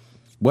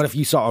 What if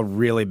you saw a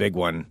really big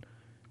one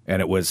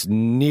and it was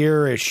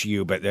nearish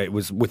you, but it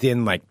was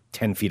within like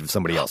 10 feet of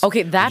somebody else?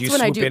 Okay, that's Did you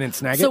when I swoop do. in and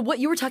snag So it? what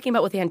you were talking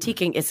about with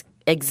antiquing is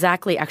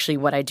exactly actually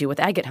what I do with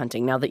agate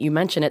hunting. Now that you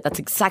mention it, that's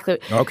exactly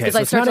Okay, 'cause so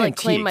I it's start not to like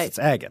antiques, claim my. it's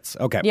agates.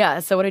 Okay. Yeah,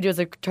 so what I do is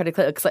I try to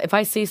cause if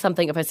I see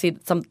something, if I see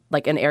some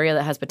like an area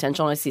that has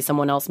potential, and I see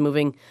someone else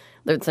moving,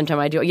 at the same time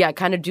I do. Yeah, I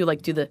kind of do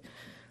the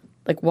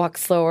like walk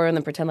slower and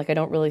then pretend like I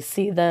don't really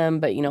see them,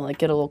 but like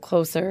get a little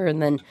closer,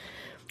 and then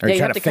Or you you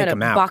try have to to kind fake of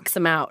 'em out. box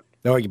them out.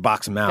 Oh, you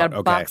box them out. Got to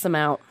Okay. box them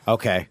out.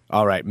 Okay.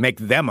 All right. Make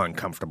them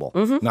uncomfortable,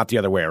 not the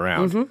other way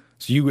around.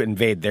 So you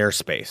invade their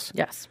space.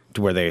 Yes.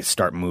 To where they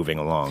start moving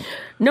along.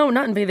 No,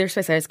 not invade their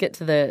space. I just get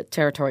to the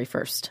territory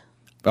first.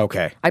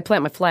 Okay. I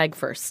plant my flag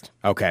first.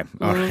 Okay.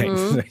 All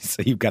right.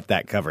 So you've got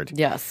that covered.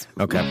 Yes.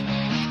 Okay.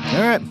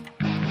 All right.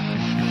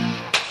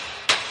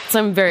 So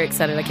I'm very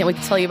excited. I can't wait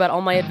to tell you about all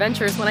my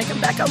adventures when I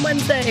come back on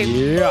Wednesday.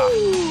 Yeah.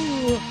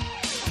 Woo!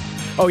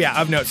 Oh, yeah,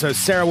 of note. So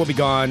Sarah will be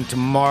gone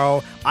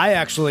tomorrow. I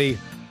actually,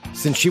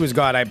 since she was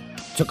gone, I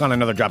took on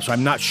another job. So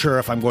I'm not sure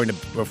if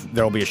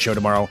there will be a show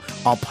tomorrow.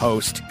 I'll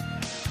post,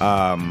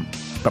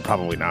 but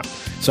probably not.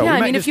 So yeah, we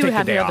might I mean, just if you take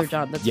have the day another off.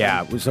 job, that's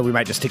yeah, fine. So we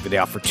might just take the day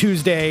off for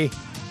Tuesday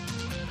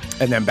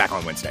and then back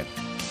on Wednesday.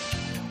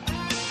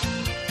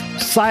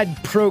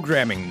 Side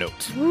programming note.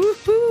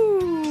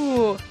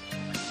 Woohoo!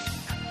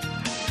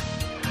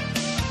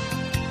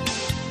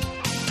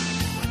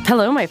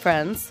 Hello, my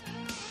friends.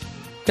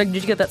 Greg,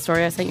 did you get that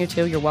story I sent you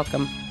too? You're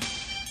welcome.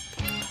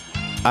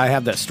 I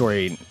have that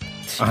story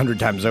 100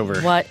 times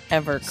over.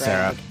 Whatever, Greg.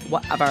 Sarah.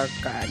 Whatever,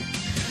 Greg.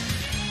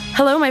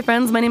 Hello, my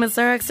friends. My name is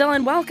Sarah Excel,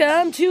 and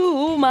welcome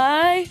to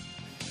my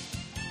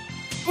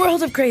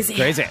world of crazy.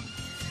 Crazy.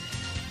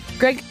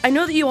 Greg, I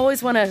know that you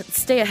always want to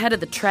stay ahead of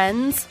the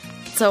trends,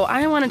 so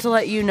I wanted to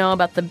let you know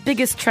about the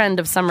biggest trend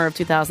of summer of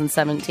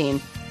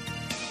 2017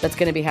 that's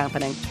going to be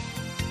happening.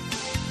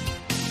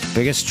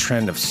 Biggest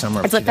trend of summer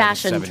of It's a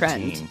fashion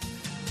 2017.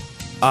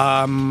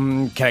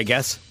 trend. Can I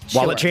guess?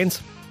 Sure. Wallet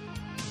chains?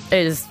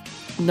 It is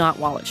not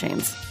wallet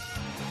chains.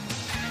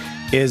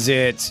 Is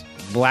it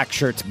black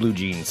shirts, blue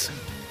jeans?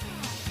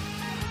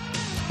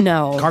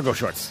 No. Cargo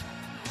shorts.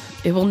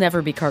 It will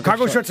never be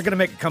cargo Shorts are going to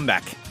make a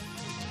comeback.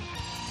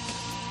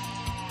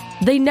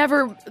 They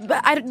never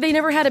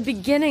had a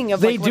beginning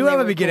of They like, when do have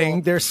were a beginning.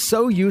 cool. They're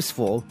so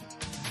useful.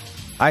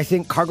 I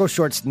think cargo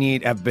shorts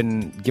have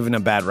been given a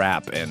bad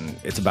rap, and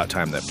it's about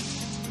time that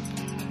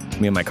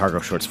me and my cargo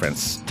shorts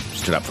friends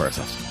stood up for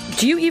ourselves.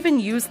 Do you even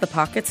use the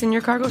pockets in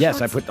your cargo Yes,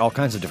 shorts? I put all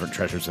kinds of different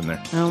treasures in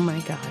there. Oh my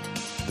god.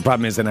 The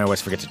problem is then I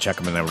always forget to check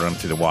them, and I run them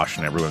through the wash,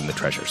 and I ruin the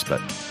treasures. But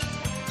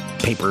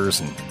papers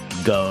and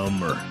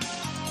gum or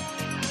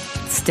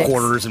Sticks.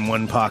 quarters in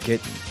one pocket.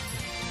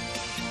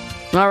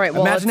 All right,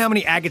 well, Imagine how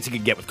many agates you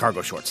could get with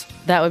cargo shorts.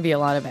 that would be a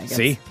lot of agates.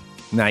 See?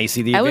 Now you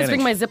see the I advantage.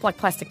 always bring my Ziploc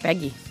plastic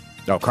baggie.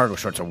 Oh, cargo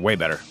shorts are way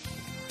better.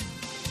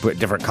 Put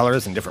different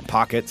colors in different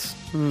pockets.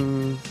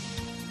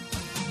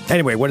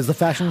 Anyway, what is the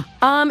fashion?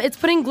 It's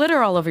putting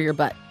glitter all over your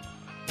butt.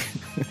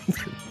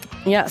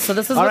 Yeah, so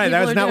this is All what right, people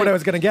that was are not doing. what I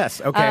was going to guess.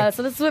 Okay.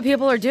 So this is what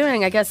people are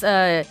doing. I guess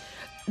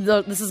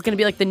this is going to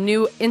be like the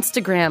new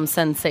Instagram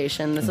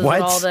sensation. This is what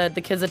What? all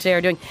the kids today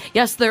are doing.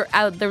 Yes, they're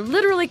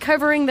literally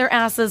covering their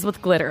asses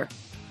with glitter.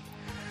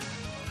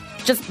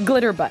 Just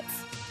glitter butts.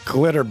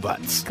 Glitter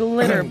butts.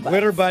 Glitter butts.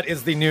 Glitter butt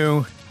is the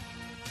new...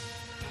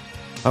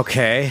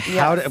 Okay.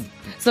 Yes.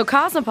 So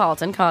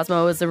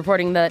Cosmo is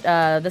reporting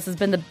that this has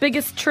been the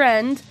biggest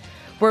trend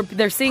where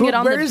they're seeing it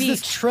on the Where is beach.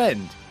 this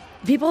trend?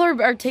 People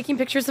are taking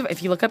pictures of,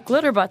 if you look up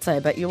glitter butts, I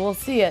bet you will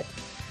see it.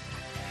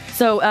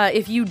 So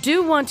if you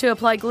do want to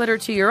apply glitter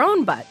to your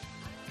own butt,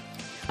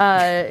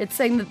 it's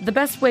saying that the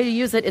best way to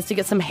use it is to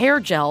get some hair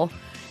gel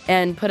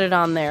and put it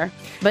on there.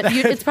 But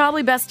it's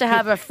probably best to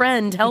have a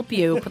friend help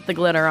you put the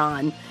glitter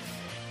on.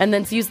 And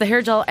then to use the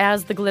hair gel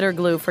as the glitter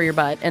glue for your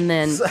butt and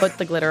then put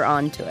the glitter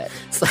onto it.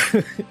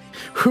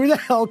 Who the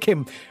hell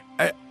came...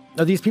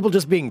 are these people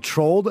just being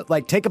trolled?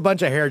 Like, take a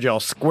bunch of hair gel,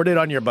 squirt it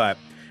on your butt,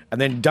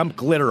 and then dump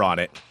glitter on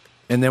it,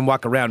 and then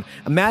walk around.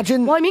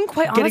 Imagine Well, I mean,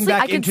 quite getting honestly,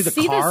 back I can into the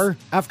see car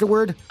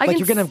afterward. I Like, can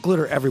you're going to have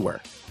glitter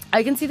everywhere.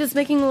 I can see this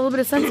making a little bit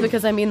of sense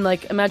because, I mean,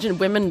 like, imagine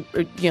women,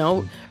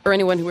 or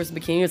anyone who wears a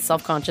bikini is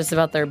self-conscious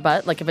about their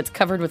butt. Like, if it's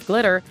covered with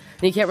glitter,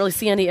 then you can't really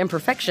see any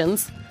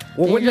imperfections.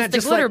 Well, then wouldn't you're that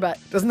just a glitter like,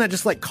 butt. doesn't that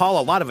just like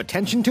call a lot of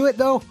attention to it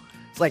though?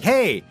 It's like,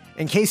 hey,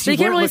 in case So you you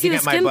can't weren't really see looking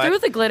the at my skin butt, through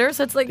the glitter,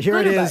 so it's like here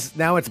it glitter is. butt.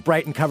 Now it's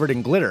bright and covered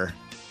in glitter.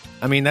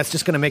 I mean, that's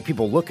just going to make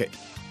people look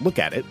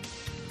at it.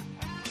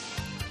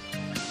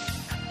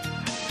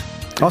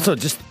 Also,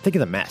 just think of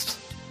the mess.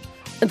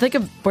 And think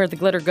of where the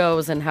glitter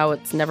goes and how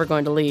it's never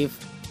going to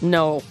leave.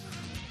 No.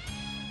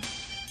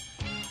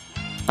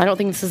 I don't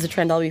think this is a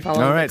trend I'll be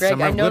following. All right, Greg,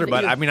 summer I of know glitter that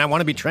butt. you- I mean, I want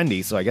to be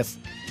trendy, so I guess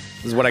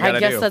this is what I got to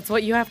do. I guess that's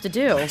what you have to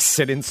do.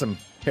 Sit in some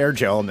hair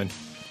gel and then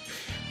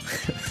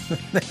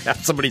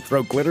have somebody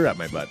throw glitter at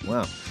my butt.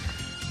 Wow. All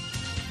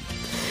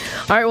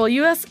right, well,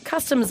 U.S.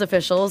 Customs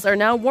officials are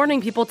now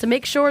warning people to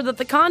make sure that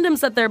the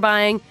condoms that they're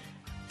buying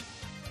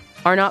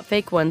are not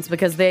fake ones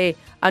because they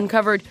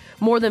uncovered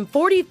more than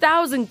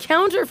 40,000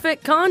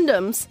 counterfeit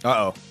condoms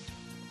Uh-oh.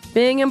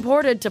 being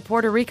imported to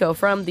Puerto Rico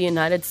from the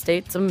United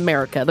States of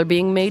America. They're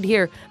being made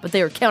here, but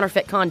they are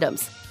counterfeit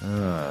condoms.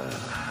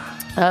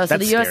 So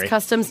the U.S. scary.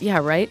 Customs, yeah,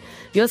 right?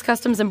 U.S.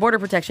 Customs and Border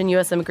Protection,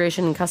 U.S.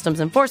 Immigration and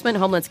Customs Enforcement,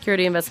 Homeland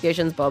Security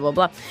Investigations, blah, blah,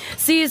 blah,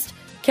 seized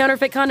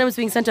counterfeit condoms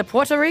being sent to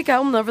Puerto Rico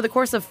over the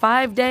course of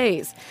 5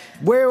 days.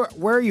 Where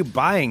are you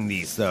buying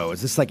these, though?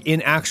 Is this like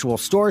in actual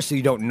stores so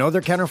you don't know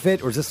they're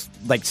counterfeit? Or is this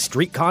like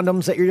street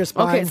condoms that you're just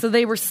buying? Okay, so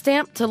they were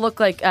stamped to look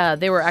like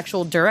they were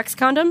actual Durex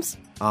condoms.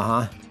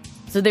 Uh-huh.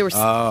 So they were.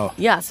 Oh.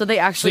 Yeah. So they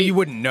So actually. you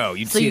wouldn't know.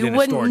 You'd So see it you in a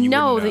wouldn't store and you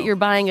know wouldn't know that you're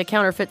buying a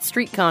counterfeit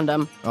street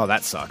condom. Oh,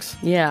 that sucks.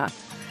 Yeah.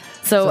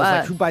 So So, it's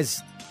like, who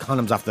buys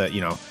condoms off the,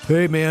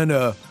 hey, man,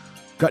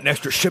 got an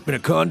extra shipment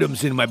of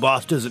condoms in. My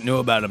boss doesn't know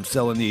about them.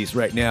 selling these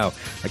right now.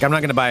 Like, I'm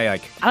not going to buy,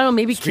 like, I don't know,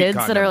 maybe street kids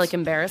that are condoms. like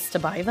embarrassed to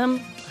buy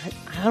them.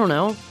 I don't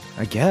know.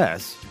 I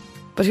guess.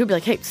 But who'd be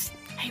like, hey,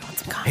 you want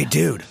some condoms? Hey,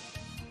 dude.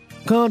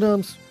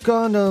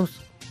 Condoms.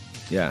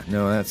 Yeah,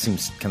 no, that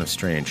seems kind of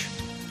strange.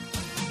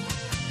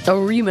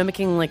 Oh, were you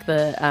mimicking like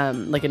the,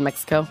 like in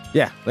Mexico?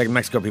 Yeah, like in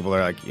Mexico, people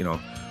are like,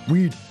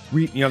 weed.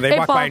 They Eight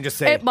walk ball, by and just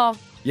say, eight ball.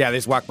 Yeah, they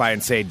just walk by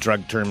and say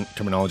drug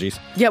terminologies.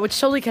 Yeah, which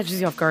totally catches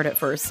you off guard at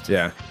first.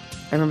 Yeah.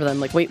 I remember them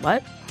like, wait,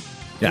 what?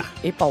 Yeah.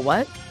 Eight ball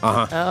what?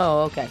 Uh-huh.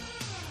 Oh, okay.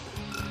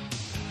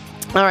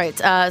 All right.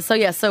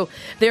 So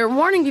they're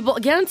warning people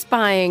against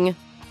buying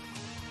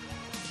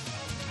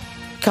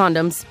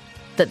condoms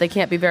that they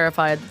can't be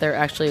verified that they're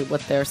actually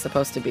what they're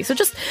supposed to be. So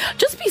just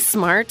be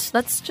smart.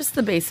 That's just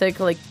the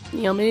basic. Like,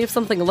 maybe if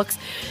something looks,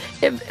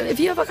 if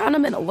you have a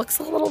condom and it looks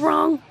a little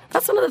wrong,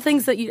 that's one of the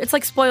things that it's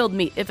like spoiled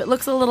meat. If it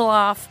looks a little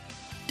off,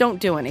 don't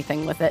do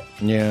anything with it.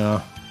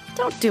 Yeah.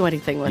 Don't do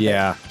anything with it.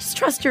 Yeah. Just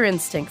trust your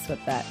instincts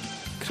with that.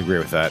 Could agree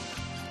with that.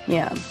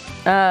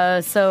 Yeah.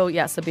 So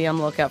be on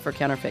the lookout for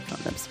counterfeit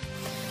condoms.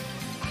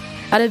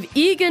 Out of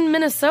Eagan,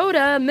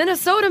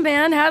 Minnesota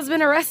man has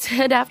been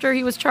arrested after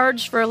he was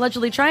charged for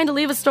allegedly trying to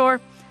leave a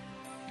store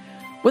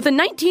with a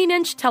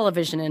 19-inch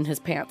television in his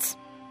pants.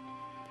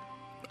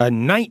 A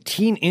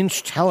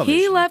 19-inch television?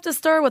 He left a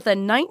store with a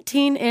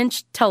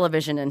 19-inch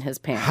television in his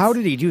pants. How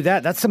did he do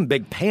that? That's some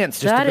big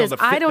pants just to be able to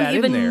fit I don't that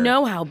even in there.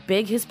 know how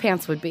big his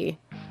pants would be.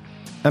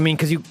 I mean,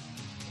 because you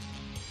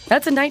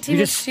That's a 19-inch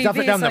just stuff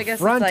TV, it down so I the guess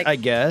front, it's like, I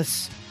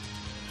guess.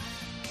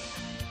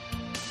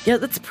 Yeah,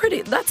 that's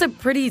a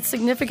pretty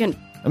significant.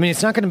 I mean,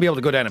 it's not going to be able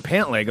to go down a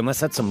pant leg unless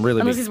that's some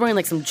really Unless big... he's wearing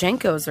like some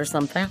Jenkos or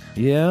something.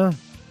 Yeah.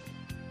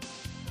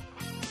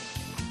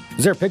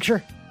 Is there a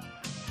picture?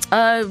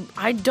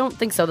 I don't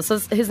think so.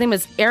 His name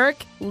is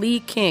Eric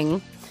Lee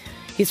King.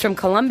 He's from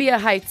Columbia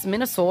Heights,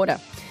 Minnesota.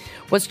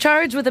 Was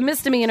charged with a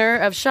misdemeanor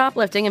of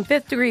shoplifting and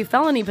 5th-degree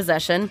felony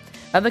possession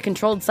of a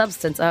controlled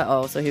substance.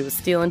 So he was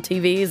stealing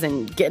TVs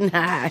and getting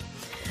high.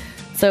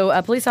 So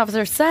a police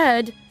officer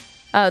said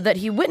that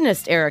he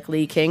witnessed Eric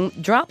Lee King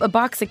drop a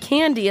box of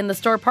candy in the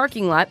store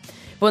parking lot.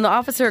 When the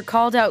officer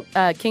called out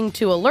King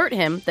to alert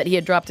him that he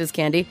had dropped his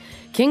candy,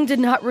 King did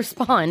not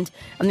respond,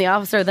 and the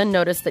officer then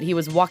noticed that he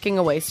was walking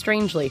away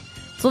strangely.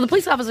 So the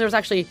police officer was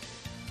actually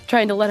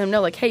trying to let him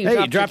know, like, hey,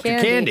 you dropped your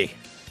candy.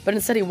 But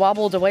instead he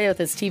wobbled away with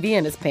his TV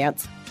in his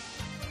pants.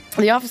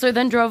 The officer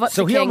then drove up to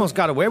King. So he almost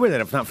got away with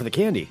it if not for the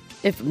candy.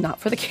 If not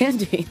for the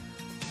candy.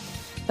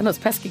 And those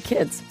pesky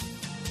kids.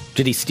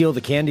 Did he steal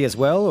the candy as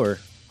well, or...?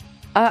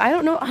 I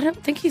don't know. I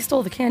don't think he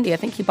stole the candy. I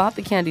think he bought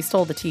the candy,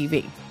 stole the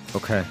TV.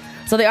 Okay.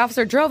 So the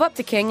officer drove up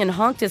to King and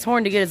honked his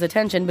horn to get his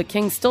attention, but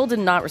King still did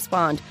not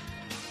respond.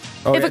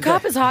 Oh, If a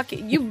cop is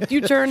honking,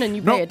 you turn and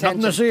you pay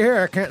attention. Nothing to see here.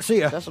 I can't see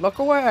you. Just look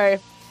away.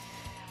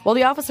 Well,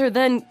 the officer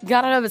then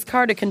got out of his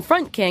car to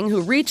confront King,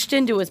 who reached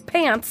into his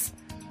pants,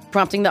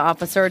 prompting the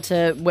officer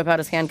to whip out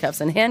his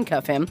handcuffs and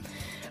handcuff him.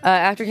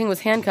 After King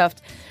was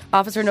handcuffed,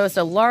 officer noticed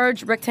a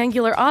large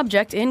rectangular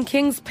object in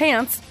King's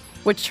pants,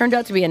 which turned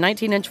out to be a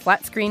 19-inch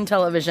flat-screen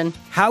television.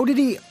 How did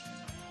he...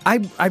 I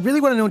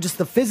really want to know just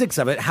the physics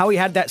of it, how he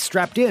had that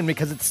strapped in,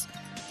 because it's...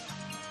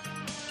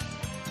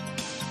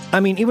 I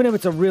mean, even if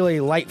it's a really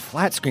light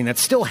flat screen,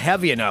 that's still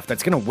heavy enough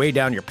that's going to weigh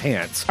down your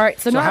pants. All right,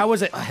 so how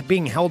was it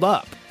being held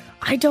up?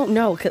 I don't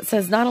know, 'cause it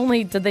says not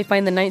only did they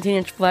find the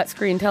 19-inch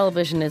flat-screen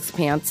television in his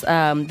pants,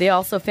 they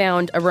also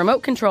found a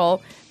remote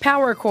control,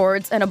 power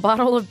cords, and a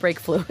bottle of brake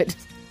fluid.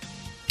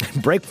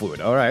 Brake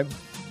fluid, all right.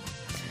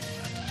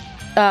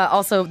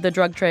 Also, the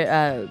drug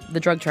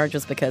charge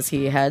was because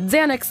he had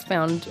Xanax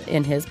found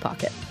in his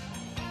pocket.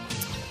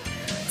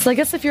 So I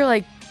guess if you're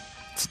like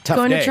It's a tough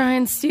going day. to try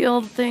and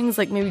steal things,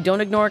 like maybe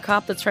don't ignore a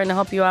cop that's trying to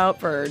help you out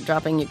for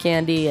dropping your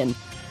candy, and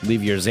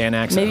Leave your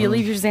Xanax maybe at home.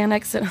 leave your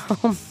Xanax at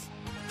home.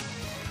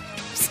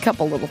 Just a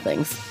couple little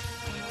things.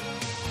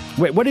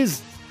 Wait, what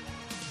is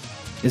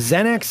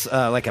Xanax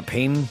like a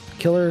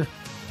painkiller?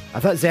 I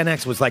thought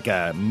Xanax was like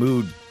a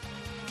mood...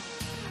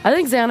 I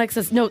think Xanax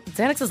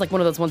is like one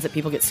of those ones that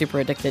people get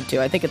super addicted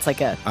to. I think it's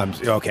like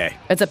okay.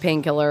 it's a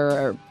painkiller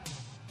or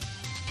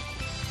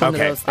one of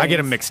Okay, those I get things.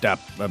 them mixed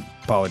up.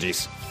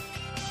 Apologies.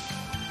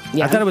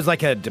 Yeah. I thought it was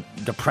like a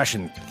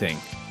depression thing.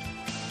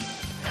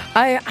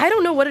 I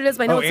don't know what it is,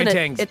 but I know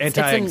it's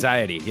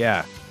anti-anxiety,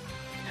 yeah.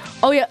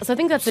 Oh yeah, so I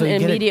think that's So an you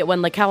get it- immediate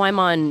one, like how I'm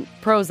on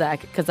Prozac,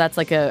 because that's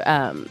like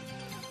a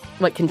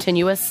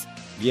continuous.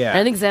 Yeah. And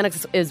I think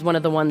Xanax is one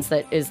of the ones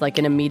that is like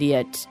an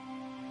immediate,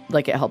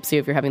 like it helps you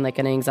if you're having like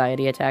an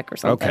anxiety attack or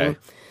something. Okay.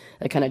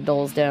 It kind of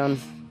dulls down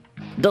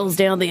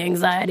the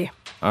anxiety.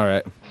 All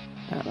right.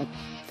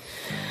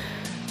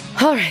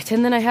 All right,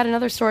 and then I had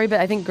another story,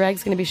 but I think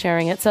Greg's going to be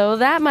sharing it. So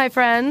that, my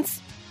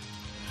friends,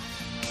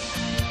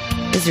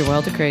 is your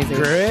world of crazy.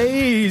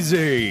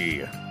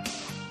 Crazy.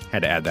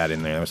 Had to add that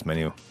in there. That was my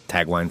new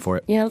tagline for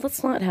it. Yeah,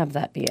 let's not have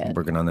that be it.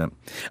 Working on that.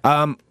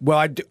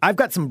 I've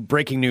got some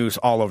breaking news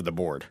all over the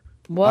board.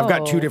 Whoa. I've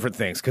got two different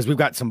things because we've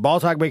got some Ball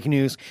Talk breaking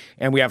news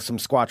and we have some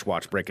Squatch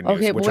Watch breaking news.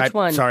 Okay, which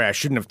one? Sorry, I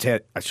shouldn't have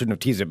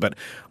teased it, but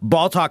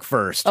Ball Talk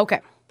first. Okay.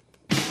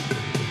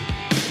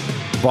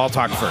 Ball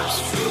Talk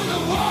first.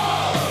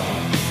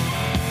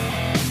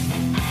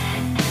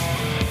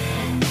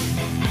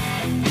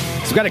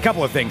 So we've got a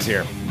couple of things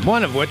here.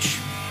 One of which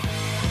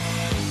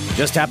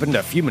just happened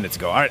a few minutes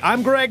ago. All right,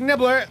 I'm Greg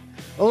Nibbler.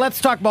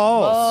 Let's talk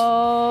balls.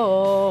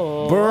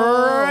 Oh.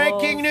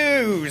 Breaking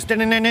news. The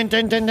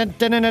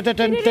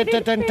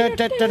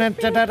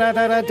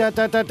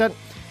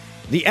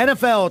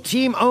NFL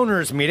team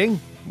owners meeting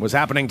was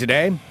happening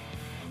today,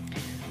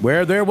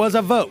 where there was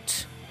a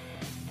vote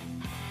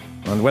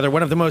on whether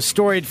one of the most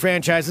storied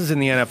franchises in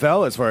the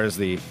NFL, as far as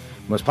the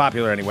most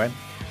popular anyway,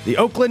 the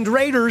Oakland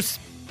Raiders,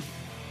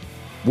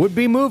 would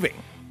be moving.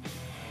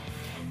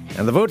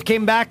 And the vote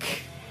came back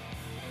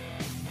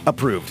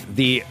approved.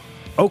 The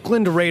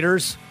Oakland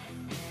Raiders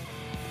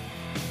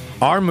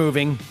are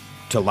moving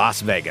to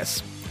Las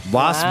Vegas.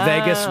 Las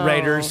Vegas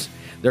Raiders.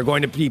 They're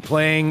going to be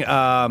playing,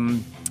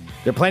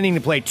 they're planning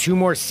to play 2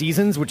 more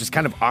seasons, which is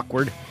kind of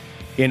awkward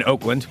in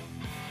Oakland.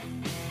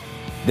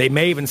 They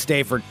may even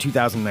stay for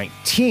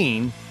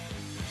 2019.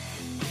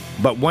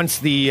 But once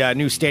the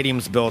new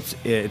stadium's built,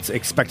 it's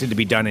expected to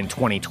be done in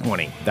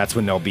 2020. That's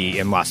when they'll be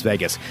in Las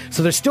Vegas.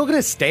 So they're still going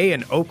to stay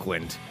in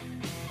Oakland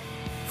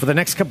for the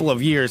next couple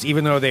of years,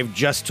 even though they've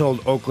just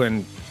told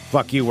Oakland,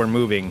 fuck you, we're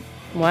moving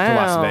to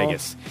Las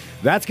Vegas.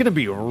 That's going to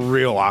be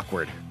real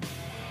awkward.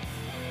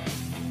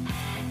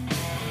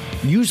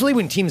 Usually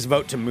when teams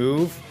vote to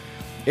move,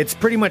 it's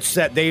pretty much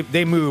set.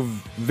 They move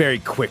very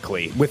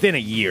quickly, within a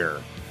year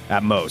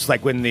at most.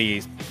 Like when the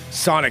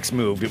Sonics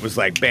moved, it was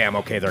like, bam,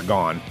 okay, they're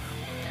gone.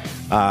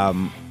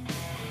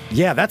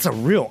 Yeah, that's a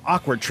real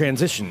awkward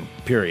transition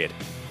period.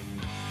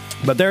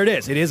 But there it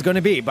is. It is going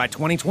to be, by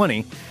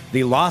 2020,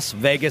 the Las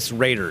Vegas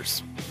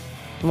Raiders.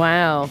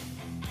 Wow.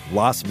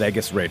 Las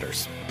Vegas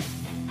Raiders.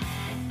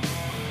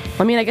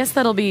 I mean, I guess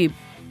that'll be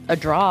a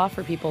draw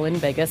for people in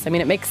Vegas. I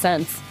mean, it makes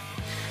sense.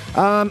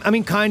 I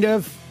mean, kind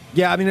of.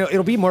 Yeah, I mean,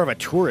 it'll be more of a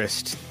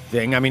tourist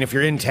thing. I mean, if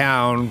you're in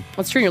town...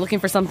 That's true. You're looking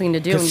for something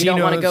to do, and you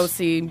don't want to go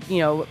see,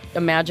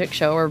 a magic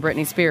show or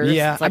Britney Spears.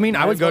 Yeah, Like, I mean,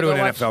 I would go to an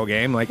watch. NFL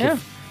game. Like,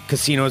 if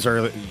casinos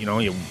are,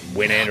 you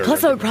win it. Or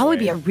Plus, it would probably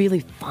be a really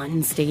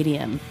fun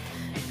stadium.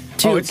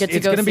 It's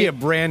going to be a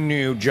brand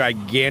new,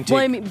 gigantic,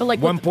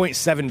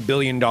 $1.7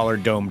 billion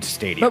domed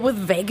stadium. But with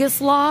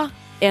Vegas law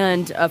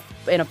and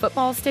in a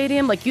football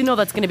stadium, that's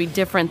going to be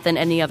different than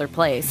any other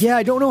place. Yeah,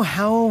 I don't know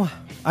how.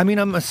 I mean,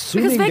 I'm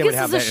assuming because they would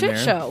have Vegas is a that in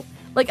shit there. show.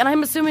 And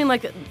I'm assuming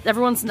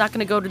everyone's not going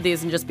to go to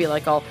these and just be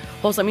like all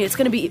wholesome. I mean, it's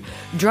going to be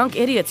drunk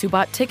idiots who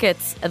bought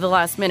tickets at the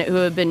last minute who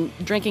have been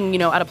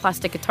drinking, out of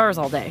plastic guitars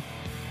all day.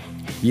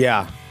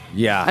 Yeah.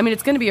 I mean,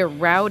 it's going to be a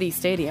rowdy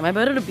stadium. I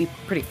bet it'll be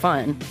pretty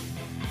fun.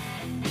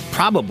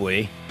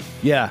 Probably.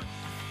 Yeah.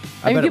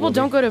 I mean, people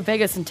don't go to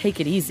Vegas and take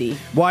it easy.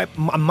 Well,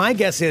 my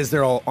guess is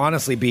there'll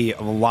honestly be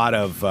a lot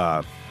of,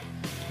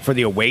 for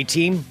the away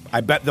team,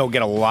 I bet they'll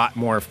get a lot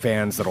more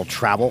fans that'll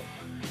travel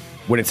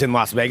when it's in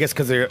Las Vegas.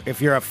 Because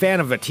if you're a fan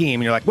of a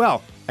team and you're like,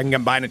 well, I can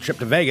combine a trip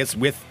to Vegas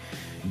with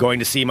going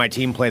to see my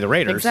team play the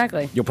Raiders.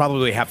 Exactly. You'll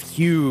probably have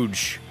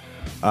huge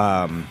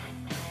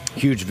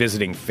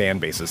visiting fan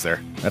bases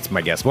there. That's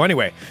my guess. Well,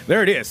 anyway,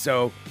 there it is.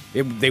 So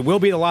they will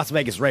be the Las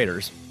Vegas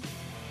Raiders.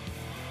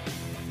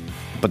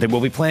 But they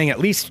will be playing at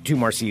least 2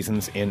 more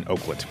seasons in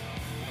Oakland.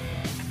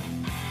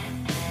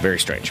 Very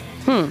strange.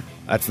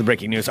 That's the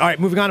breaking news. All right,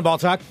 moving on to Ball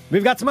Talk.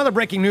 We've got some other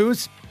breaking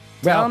news.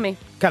 Tell me.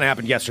 Kind of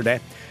happened yesterday.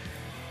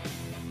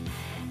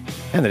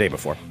 And the day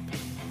before.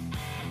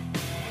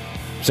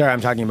 Sorry,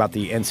 I'm talking about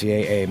the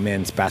NCAA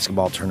men's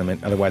basketball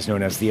tournament, otherwise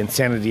known as the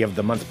Insanity of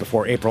the Month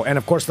Before April. And,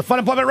 of course, the Fun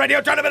Employment Radio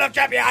Tournament of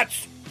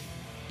Champions.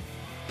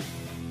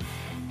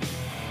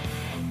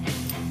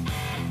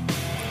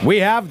 We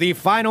have the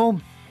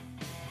final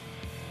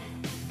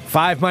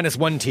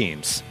 5-1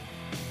 teams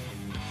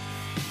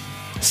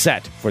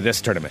set for this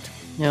tournament.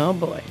 Oh,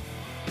 boy.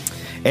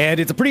 And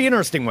it's a pretty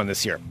interesting one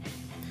this year.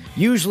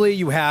 Usually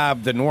you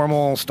have the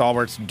normal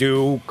stalwarts,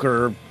 Duke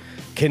or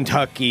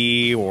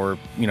Kentucky or,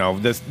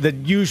 the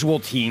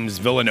usual teams,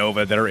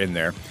 Villanova, that are in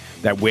there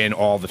that win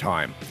all the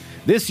time.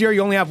 This year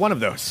you only have one of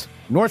those.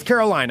 North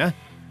Carolina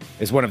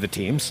is one of the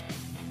teams.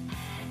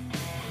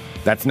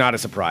 That's not a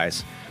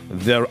surprise.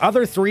 The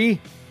other 3...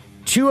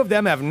 2 of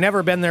them have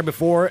never been there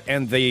before,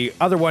 and the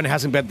other one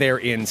hasn't been there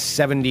in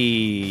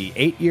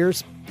 78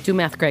 years. Do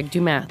math, Greg. Do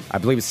math. I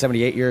believe it's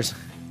 78 years.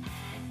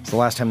 It's the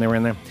last time they were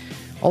in there.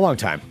 A long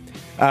time.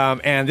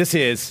 And this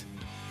is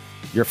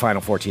your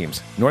final 4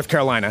 teams. North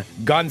Carolina,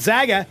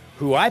 Gonzaga,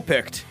 who I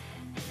picked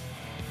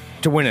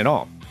to win it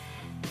all.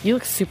 You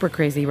look super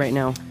crazy right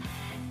now.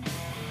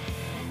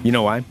 You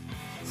know why?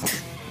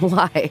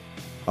 Why?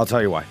 I'll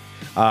tell you why.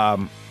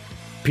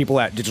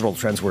 People at Digital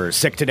Trends were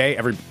sick today.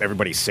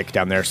 Everybody's sick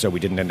down there, so we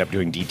didn't end up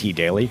doing DT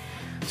daily.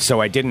 So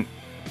I didn't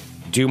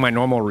do my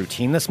normal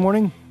routine this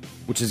morning.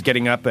 which is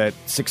getting up at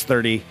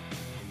 6:30,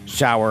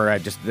 shower. I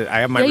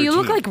have my routine. You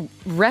look like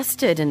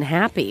rested and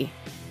happy.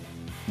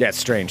 Yeah, it's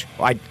strange.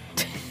 I'm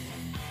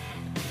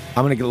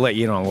going to let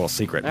you in on a little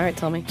secret. All right,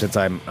 tell me. Since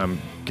I'm going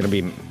to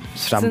be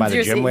stopping by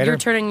the gym later. You're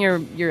turning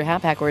your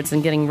hat backwards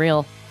and getting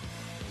real.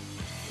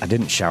 I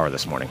didn't shower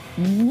this morning.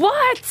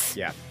 What?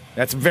 Yeah.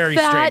 That's very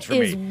strange for me.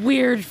 That is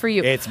weird for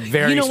you. It's very strange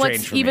for me. You know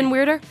what's even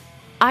weirder?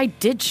 I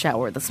did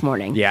shower this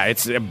morning. Yeah,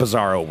 it's a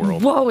bizarro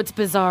world. Whoa, it's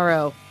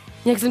bizarro.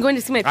 Yeah, because I'm going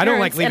to see my parents. I don't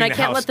like leaving and the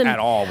house at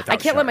all without I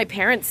can't let my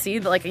parents see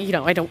that, like,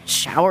 I don't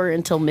shower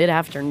until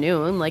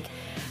mid-afternoon. Like,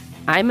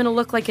 I'm going to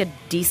look like a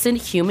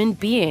decent human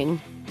being.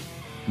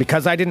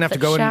 Because I didn't have to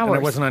go in and I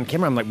wasn't on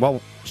camera. I'm like,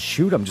 well,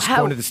 shoot, I'm just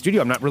going to the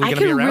studio. I'm not really going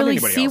to be around anybody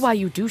else. I can really see why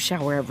you do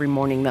shower every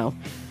morning, though.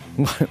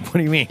 What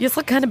do you mean? You just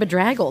look kind of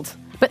bedraggled.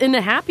 But in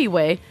a happy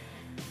way.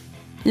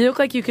 You look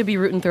like you could be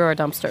rooting through our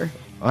dumpster.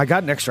 I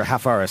got an extra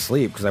half hour of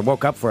sleep because I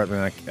woke up for it and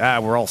they're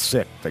like, we're all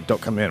sick. Like, don't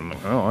come in. I'm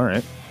like, oh, all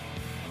right.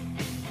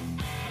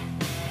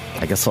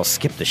 I guess I'll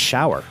skip the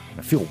shower.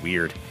 I feel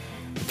weird.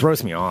 It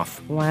throws me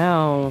off.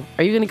 Wow.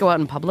 Are you going to go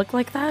out in public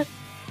like that?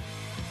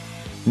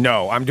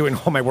 No, I'm doing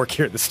all my work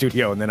here at the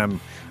studio, and then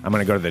I'm going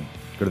to go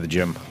to the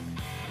gym.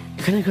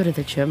 You're going to go to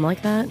the gym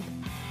like that?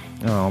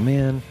 Oh,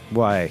 man.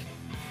 Why?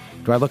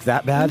 Do I look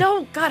that bad?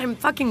 No, God, I'm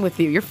fucking with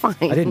you. You're fine.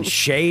 I didn't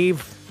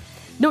shave.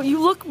 No,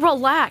 you look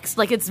relaxed.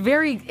 Like, it's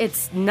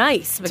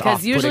nice.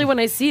 Because usually when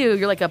I see you,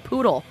 you're like a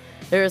poodle.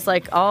 There's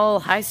like all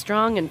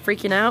high-strung and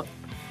freaking out.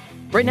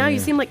 Right now, you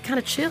seem like kind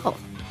of chill.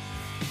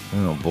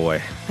 Oh,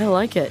 boy. I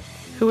like it.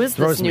 Who is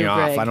Throws this new me off.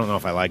 Greg? I don't know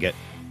if I like it.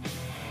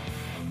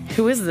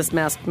 Who is this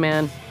masked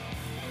man?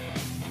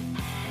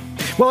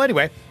 Well,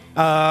 anyway,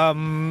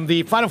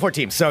 the Final Four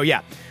teams. So,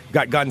 yeah,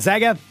 got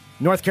Gonzaga,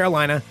 North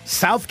Carolina,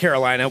 South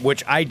Carolina,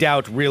 which I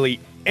doubt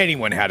really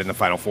anyone had in the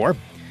Final Four.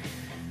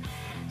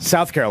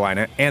 South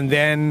Carolina. And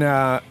then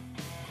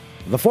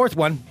the fourth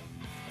one,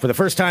 for the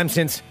first time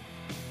since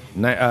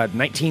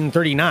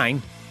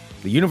 1939,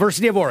 the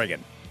University of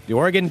Oregon. The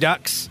Oregon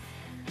Ducks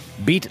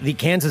beat the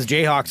Kansas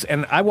Jayhawks.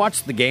 And I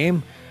watched the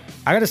game.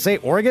 I got to say,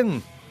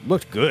 Oregon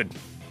looked good.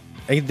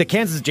 The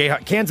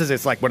Kansas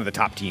is like one of the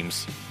top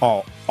teams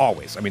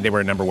always. I mean, they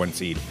were a number one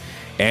seed.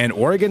 And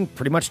Oregon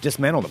pretty much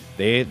dismantled them.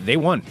 They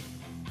won.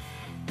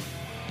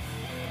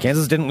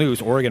 Kansas didn't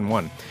lose. Oregon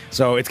won.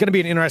 So it's going to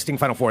be an interesting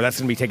Final Four. That's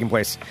going to be taking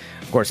place,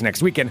 of course,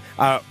 next weekend.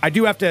 I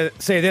do have to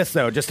say this,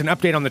 though, just an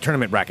update on the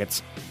tournament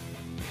brackets.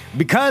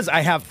 Because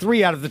I have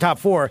 3 out of the top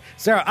 4,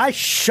 Sarah, I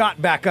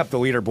shot back up the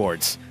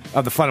leaderboards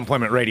of the Fun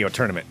Employment Radio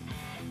tournament.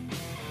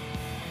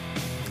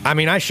 I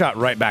mean, I shot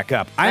right back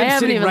up. I haven't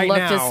sitting even right looked.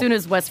 now, As soon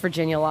as West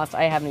Virginia lost,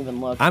 I haven't even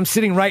looked. I'm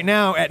sitting right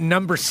now at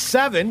number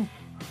 7,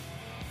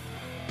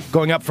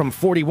 going up from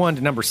 41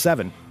 to number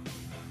 7.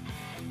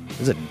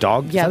 Is it a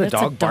dog? Yeah, is that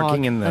that's a dog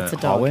barking in the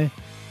hallway?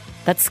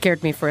 That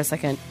scared me for a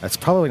second. That's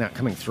probably not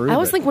coming through. I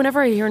always think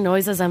whenever I hear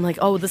noises, I'm like,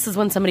 oh, this is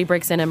when somebody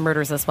breaks in and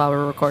murders us while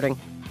we're recording.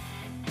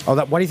 Oh,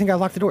 why do you think I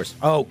locked the doors?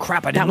 Oh,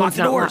 crap, I didn't lock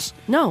the doors.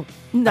 No,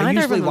 neither I of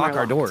usually them lock are our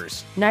locked.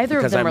 doors. Neither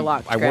of them are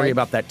locked, I worry Greg.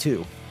 about that,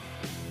 too.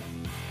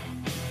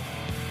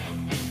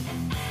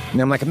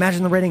 And I'm like,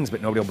 imagine the ratings,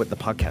 but nobody will put the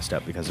podcast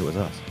up because it was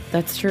us.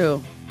 That's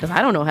true. Because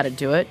I don't know how to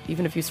do it,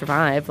 even if you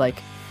survive. Or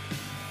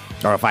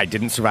if I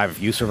didn't survive,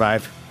 if you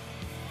survived,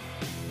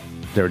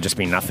 there would just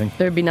be nothing.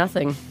 There'd be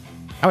nothing.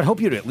 I would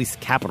hope you'd at least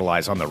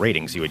capitalize on the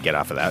ratings you would get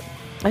off of that.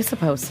 I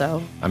suppose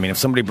so. I mean, if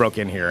somebody broke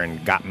in here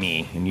and got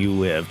me and you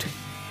lived.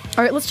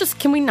 All right,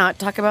 can we not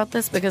talk about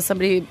this? Because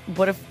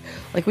what if,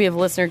 we have a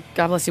listener,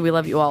 God bless you, we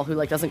love you all,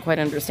 who, doesn't quite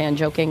understand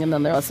joking, and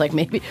then they're just like,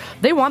 maybe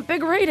they want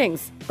big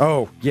ratings.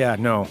 Oh, yeah,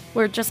 no.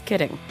 We're just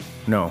kidding.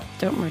 No.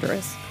 Don't murder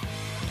us.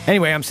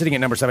 Anyway, I'm sitting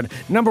at number 7.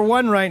 Number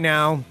 1 right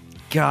now,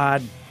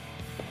 God.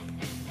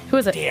 Who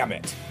is it? Damn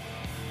it.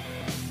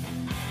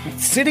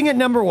 Sitting at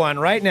number 1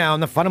 right now in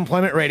the Fun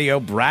Employment Radio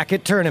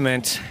bracket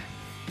tournament,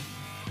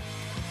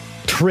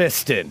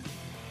 Tristan.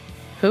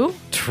 Who?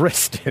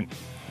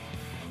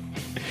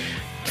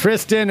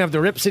 Tristan of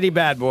the Rip City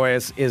Bad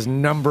Boys is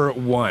number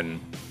 1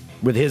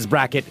 with his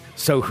bracket.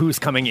 So who's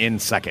coming in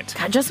second?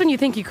 God, just when you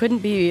think you couldn't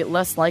be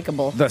less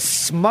likable. The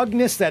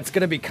smugness that's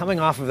going to be coming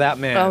off of that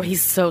man. Oh,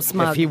 he's so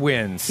smug. If he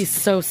wins. He's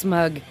so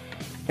smug.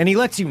 And he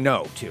lets you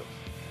know, too.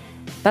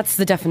 That's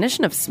the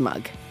definition of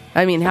smug.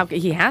 I mean,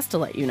 he has to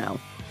let you know.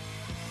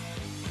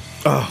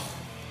 Oh.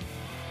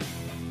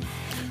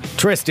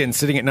 Tristan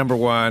sitting at number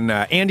 1.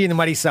 Andy and the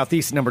Mighty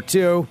Southeast at number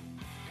 2.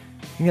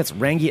 I think that's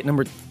Rangi at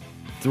number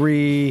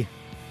 3.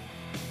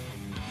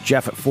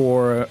 Jeff at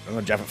 4.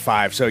 Jeff at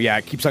 5. So, yeah,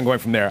 it keeps on going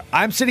from there.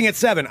 I'm sitting at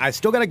 7. I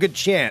still got a good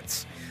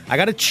chance. I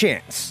got a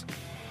chance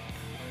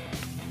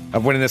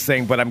of winning this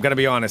thing, but I'm going to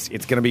be honest.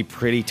 It's going to be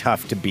pretty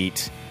tough to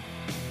beat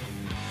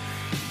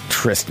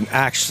Tristan.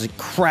 Actually,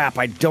 crap,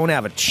 I don't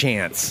have a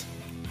chance.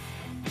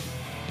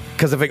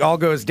 Because if it all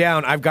goes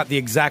down, I've got the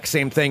exact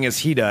same thing as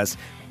he does.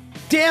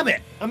 Damn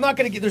it! I'm not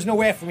going to get... There's no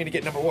way for me to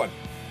get number 1.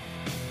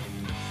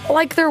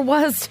 Like there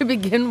was to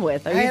begin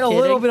with. Are you had kidding?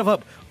 A little bit of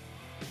hope.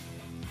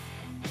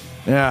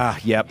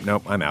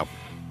 Nope, I'm out.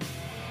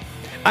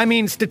 I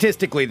mean,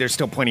 statistically, there's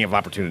still plenty of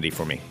opportunity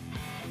for me.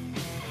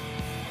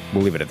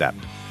 We'll leave it at that.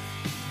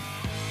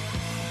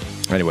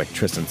 Anyway,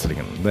 Tristan's sitting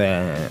in.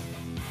 Bleh.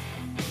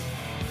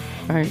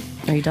 All right.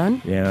 Are you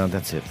done? Yeah,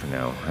 that's it for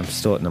now. I'm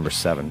still at number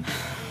 7.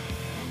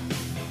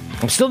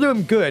 I'm still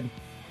doing good,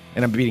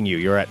 and I'm beating you.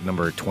 You're at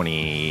number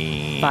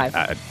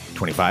 5.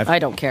 25? I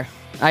don't care.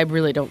 I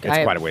really don't care.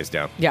 It's quite a ways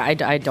down. Yeah,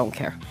 I don't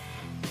care.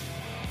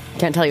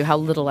 Can't tell you how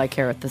little I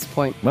care at this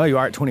point. Well, you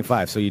are at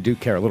 25, so you do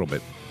care a little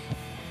bit.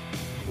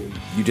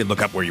 You did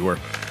look up where you were.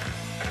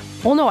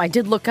 Well, no, I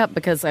did look up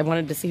because I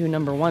wanted to see who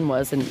number 1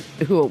 was and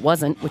who it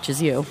wasn't, which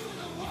is you.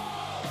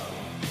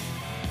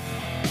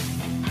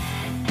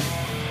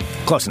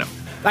 Close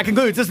enough. That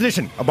concludes this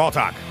edition of Ball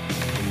Talk.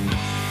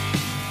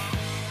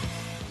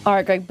 All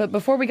right, Greg, but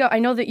before we go, I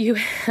know that you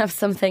have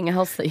something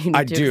else that you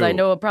need to do. Because I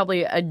know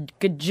probably a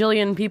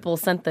gajillion people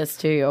sent this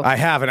to you. I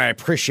have, and I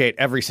appreciate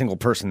every single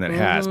person that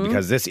has,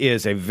 because this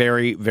is a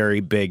very,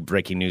 very big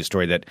breaking news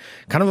story that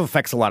kind of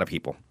affects a lot of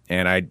people.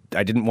 And I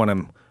didn't want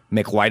to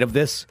make light of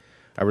this.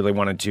 I really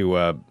wanted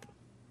to...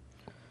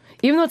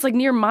 Even though it's like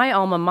near my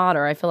alma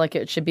mater, I feel like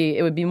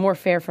it would be more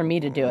fair for me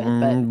to do it.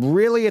 But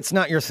really, it's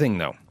not your thing,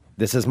 though.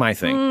 This is my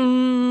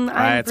thing.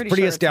 It's pretty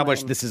sure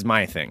established. This is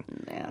my thing.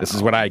 No. This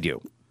is what I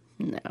do.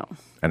 No.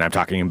 And I'm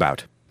talking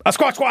about a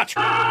Squatch Watch.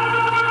 I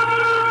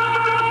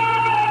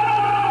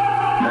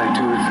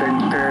do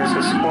think there's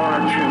a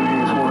squatch in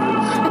these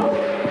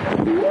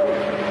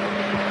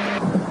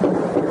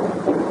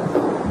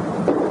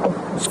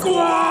woods.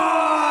 Squatch!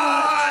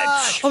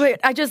 Oh, wait,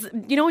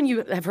 when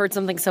you have heard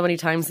something so many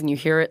times and you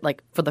hear it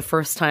like for the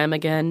first time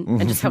again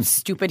and just how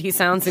stupid he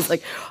sounds, he's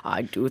like,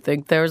 I do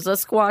think there's a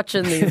squatch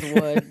in these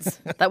woods.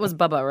 That was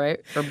Bubba,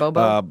 right? Or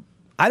Bobo?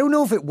 I don't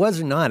know if it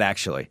was or not,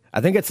 actually. I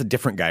think it's a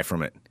different guy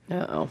from it.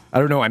 Uh-oh. I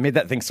don't know. I made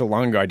that thing so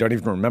long ago, I don't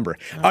even remember.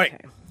 Okay. All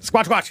right,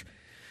 Squatch Watch.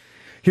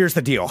 Here's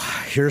the deal.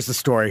 Here's the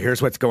story. Here's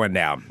what's going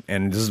down.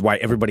 And this is why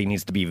everybody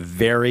needs to be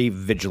very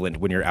vigilant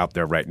when you're out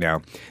there right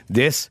now.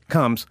 This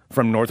comes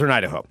from northern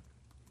Idaho.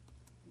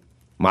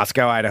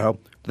 Moscow, Idaho. Do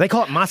they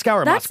call it Moscow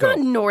or That's Moscow?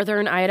 not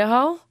northern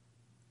Idaho.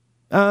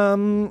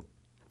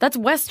 That's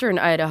western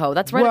Idaho.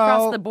 That's right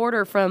across the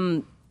border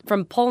from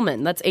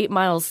Pullman. That's 8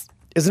 miles.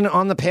 Isn't it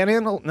on the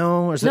Panhandle?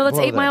 No, or is No, it that's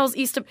below 8 miles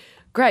east of...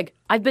 Greg,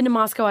 I've been to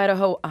Moscow,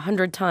 Idaho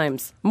 100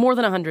 times. More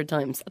than 100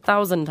 times.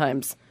 1,000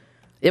 times.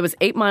 It was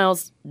 8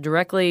 miles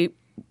directly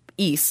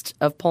east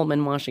of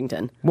Pullman,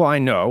 Washington. Well, I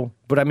know,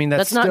 but I mean,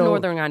 that's not still...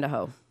 northern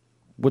Idaho.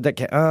 Would that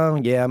count? Oh,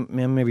 yeah,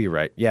 maybe you're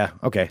right. Yeah,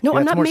 okay. No, Yeah,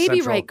 I'm it's not more maybe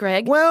central. right,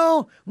 Greg.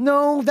 Well,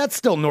 no, that's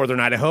still northern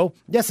Idaho.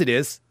 Yes, it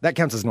is. That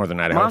counts as northern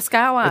Idaho.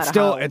 Moscow,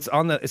 Idaho.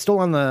 It's still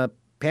on the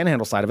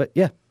Panhandle side of it.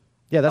 Yeah,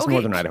 that's Okay,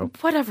 northern Idaho.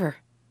 Whatever.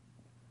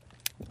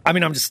 I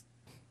mean, I'm just...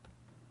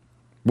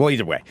 Well,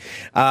 either way.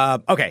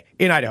 Okay,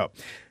 in Idaho.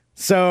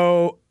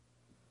 So,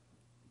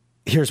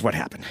 here's what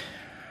happened.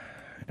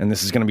 And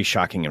this is going to be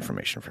shocking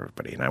information for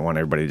everybody. And I want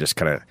everybody to just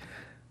kind of,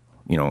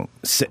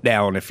 sit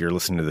down if you're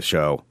listening to the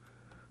show.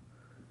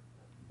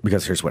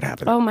 Because here's what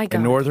happened. Oh, my God.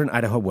 A northern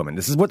Idaho woman.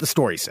 This is what the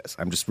story says.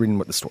 I'm just reading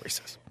what the story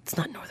says. It's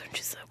not northern.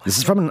 She's a western. This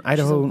is from an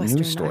Idaho She's a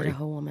news story.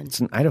 Idaho woman. It's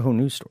an Idaho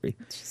news story.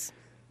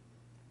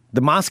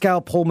 The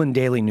Moscow Pullman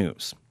Daily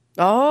News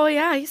Oh,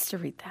 yeah, I used to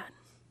read that.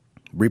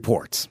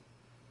 reports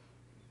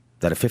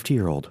that a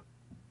 50-year-old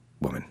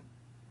woman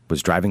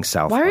was driving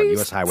south Why are on you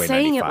U.S. Highway 95.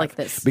 saying it like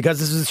this? Because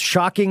this is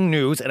shocking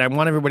news, and I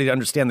want everybody to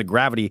understand the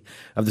gravity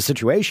of the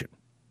situation.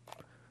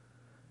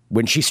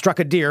 When she struck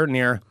a deer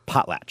near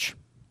Potlatch.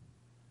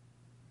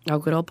 Oh,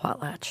 good old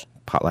Potlatch.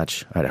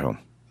 Potlatch, Idaho.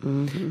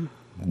 Mm-hmm.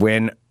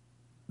 When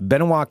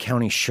Benewah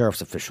County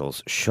Sheriff's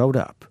officials showed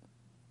up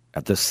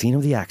at the scene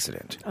of the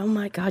accident. Oh,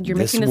 my God, you're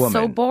This making this so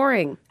woman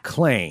boring.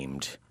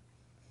 Claimed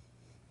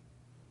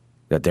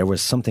that there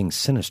was something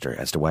sinister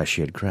as to why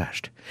she had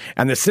crashed.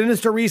 And the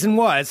sinister reason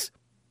was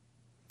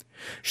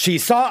she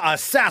saw a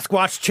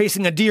Sasquatch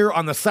chasing a deer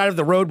on the side of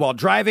the road while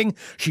driving.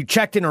 She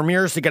checked in her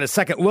mirrors to get a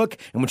second look,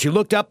 and when she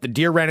looked up, the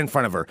deer ran in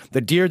front of her.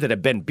 The deer that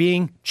had been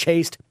being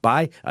chased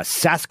by a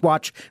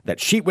Sasquatch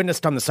that she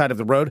witnessed on the side of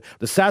the road.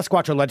 The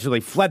Sasquatch allegedly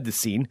fled the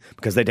scene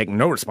because they take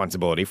no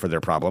responsibility for their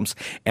problems.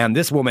 And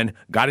this woman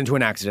got into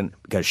an accident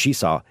because she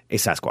saw a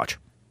Sasquatch.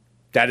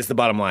 That is the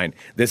bottom line.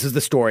 This is the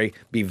story.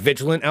 Be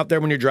vigilant out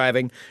there when you're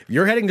driving.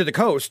 You're heading to the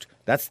coast.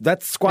 That's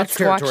Squatch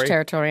territory. Squatch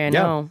territory, I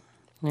know.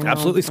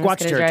 Absolutely Squatch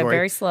territory. Drive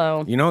very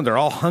slow. They're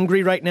all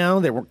hungry right now.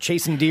 They're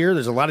chasing deer.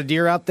 There's a lot of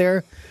deer out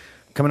there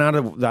coming out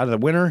of the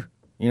winter.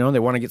 They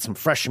want to get some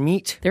fresh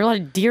meat. There are a lot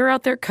of deer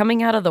out there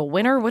coming out of the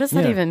winter? What does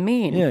that even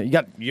mean?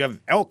 Yeah, you have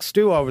elks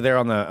too over there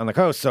on the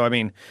coast. So I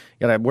mean,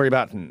 you got to worry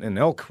about an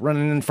elk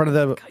running in front of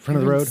the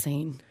road.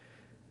 Insane.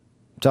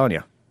 I'm telling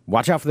you,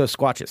 watch out for those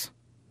squatches.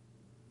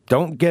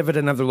 Don't give it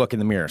another look in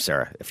the mirror,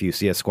 Sarah, if you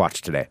see a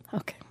squatch today.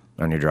 Okay.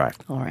 On your drive.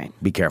 All right.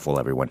 Be careful,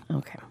 everyone.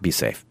 Okay. Be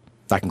safe.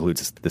 That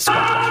concludes this Squatch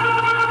Watch.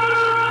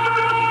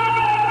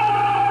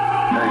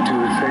 I do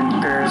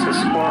think there's a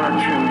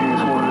squatch in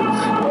these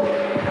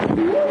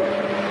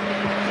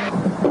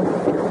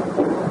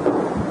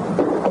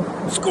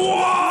woods.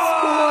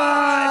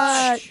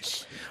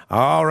 Squatch!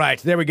 All right,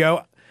 there we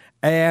go.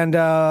 And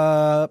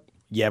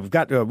we've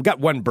got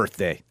one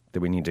birthday that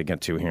we need to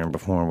get to here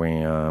before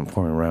we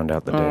round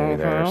out the day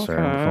there, sir.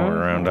 Before we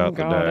round out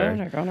the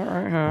day. I got it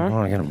right here. I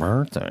want to get a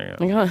birthday.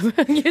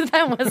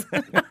 That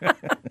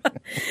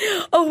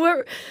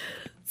was...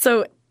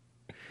 So...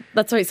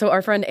 That's right. So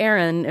our friend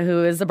Erin,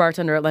 who is the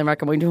bartender at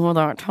Landmark, and we do all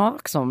that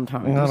talk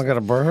sometimes. I want to get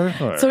a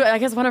birthday. So I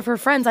guess one of her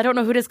friends, I don't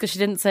know who it is because she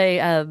didn't say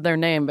their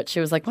name, but she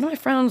was like, one of my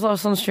friends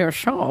listens to your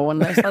show and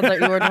they said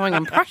that you were doing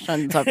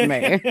impressions of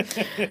me.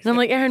 And I'm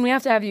like, Erin, we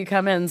have to have you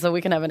come in so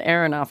we can have an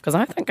Erin off because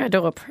I think I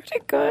do a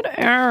pretty good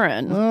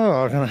Erin.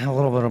 Oh, I'm going to have a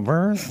little bit of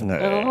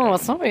birthday. Oh,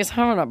 somebody's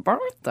having a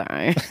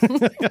birthday.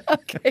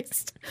 Okay.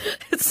 It's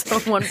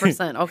still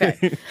 1%.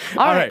 Okay.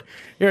 All right.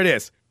 Here it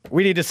is.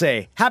 We need to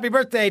say happy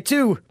birthday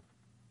to...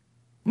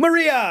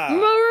 Maria!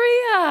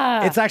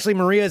 It's actually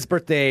Maria's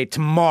birthday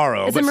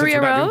tomorrow. Is it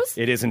Maria Rose?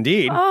 It is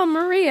indeed. Oh,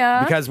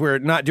 Maria. Because we're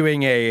not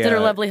doing a... Did her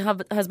lovely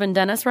husband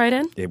Dennis write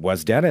in? It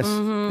was Dennis.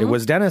 Mm-hmm. It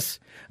was Dennis.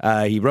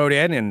 He wrote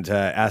in and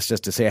asked us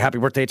to say happy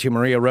birthday to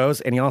Maria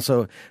Rose. And he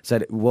also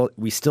said, well,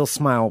 we still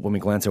smile when we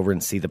glance over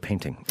and see the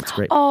painting. It's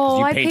great.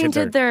 Oh, I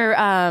painted their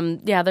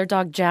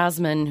dog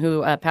Jasmine,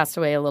 who passed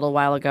away a little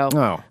while ago.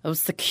 Oh. It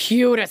was the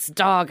cutest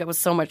dog. It was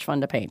so much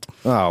fun to paint.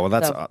 Oh, well,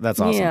 that's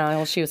awesome. Yeah,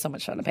 well, she was so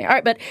much fun to paint. All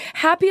right, but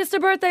happiest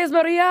of birthdays,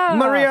 Maria!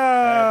 Maria!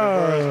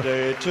 Happy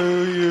birthday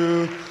to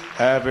you.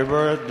 Happy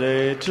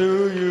birthday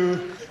to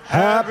you.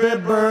 Happy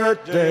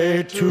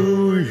birthday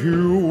to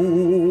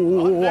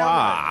you.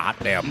 Ah,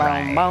 damn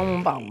right.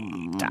 Boom,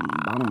 boom,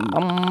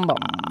 boom.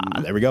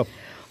 There we go. Oh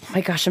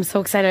my gosh, I'm so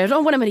excited. I don't know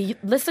what I'm going to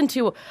listen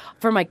to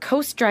for my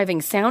coast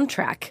driving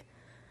soundtrack.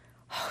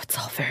 Oh, it's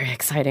all very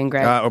exciting,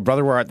 Greg. Oh,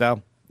 Brother, Where Art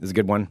Thou is a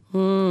good one.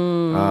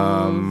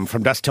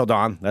 From Dusk Till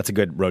Dawn, that's a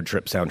good road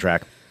trip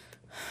soundtrack.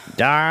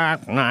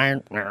 Dark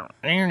night.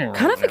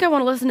 Kind of think I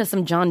want to listen to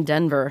some John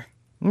Denver.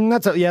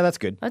 That's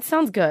good. That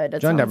sounds good.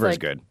 John Denver is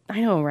good.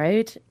 I know,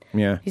 right?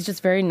 Yeah. He's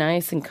just very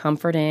nice and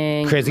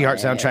comforting. Crazy Heart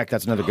soundtrack,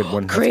 that's another good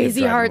one.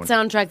 Crazy Heart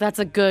soundtrack, that's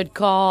a good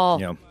call.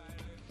 Yeah.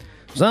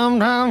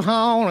 Sometimes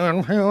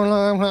holding feel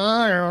like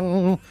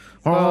iron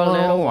for a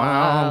little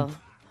while.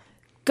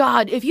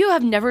 God, if you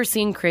have never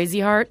seen Crazy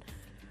Heart,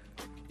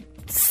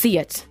 see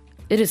it.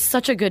 It is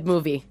such a good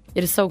movie.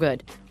 It is so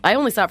good. I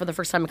only saw it for the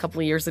first time a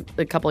couple of years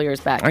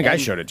back. I think I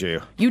showed it to you.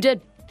 You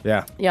did.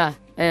 Yeah. Yeah,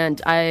 and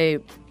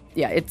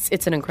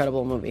it's an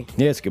incredible movie.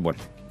 Yeah, it's a good one.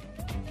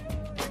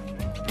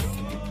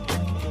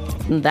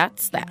 And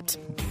that's that.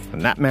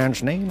 And that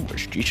man's name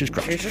was Jesus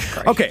Christ.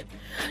 Okay.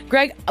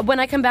 Greg, when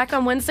I come back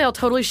on Wednesday, I'll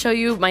totally show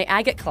you my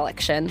agate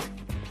collection.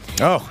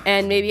 Oh.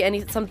 And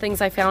maybe some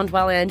things I found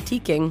while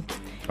antiquing.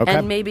 Okay.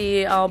 And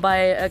maybe I'll buy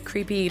a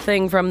creepy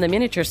thing from the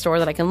miniature store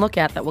that I can look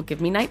at that will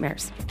give me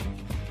nightmares.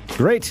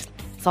 Great.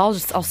 So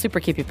I'll super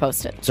keep you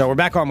posted. So we're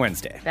back on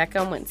Wednesday. Back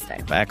on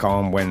Wednesday. Back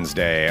on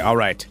Wednesday. All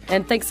right.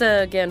 And thanks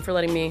again for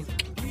letting me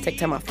take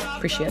time off.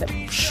 Appreciate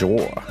it.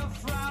 Sure.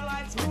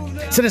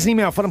 Send us an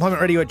email,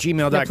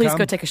 funemploymentradio@gmail.com. Yeah, please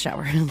go take a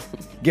shower.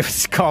 Give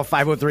us a call,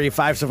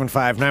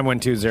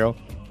 503-575-9120.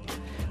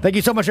 Thank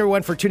you so much,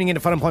 everyone, for tuning in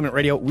to Fun Employment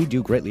Radio. We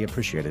do greatly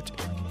appreciate it.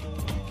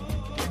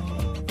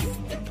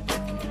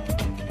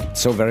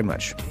 So very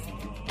much.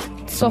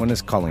 Someone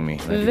is calling me.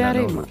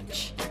 Very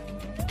much.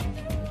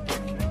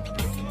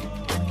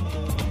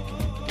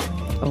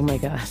 Oh, my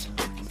God.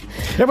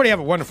 Everybody have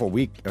a wonderful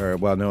week. The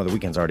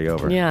weekend's already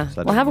over. Yeah.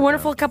 So well, have a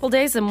wonderful couple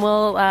days, and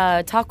we'll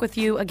talk with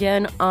you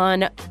again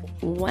on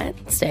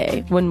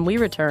Wednesday when we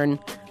return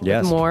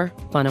with more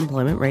Fun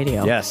Employment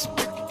Radio. Yes.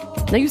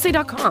 Now you say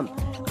 .com.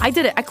 I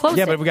did it. I closed it.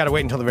 Yeah, but we got to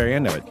wait until the very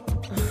end of it.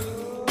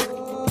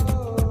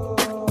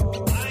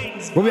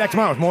 We'll be back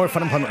tomorrow with more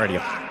Fun Employment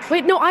Radio.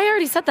 Wait, no, I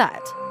already said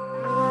that.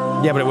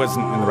 Yeah, but it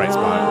wasn't in the right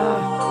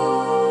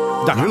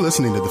spot. You're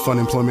listening to the Fun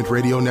Employment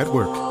Radio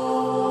Network.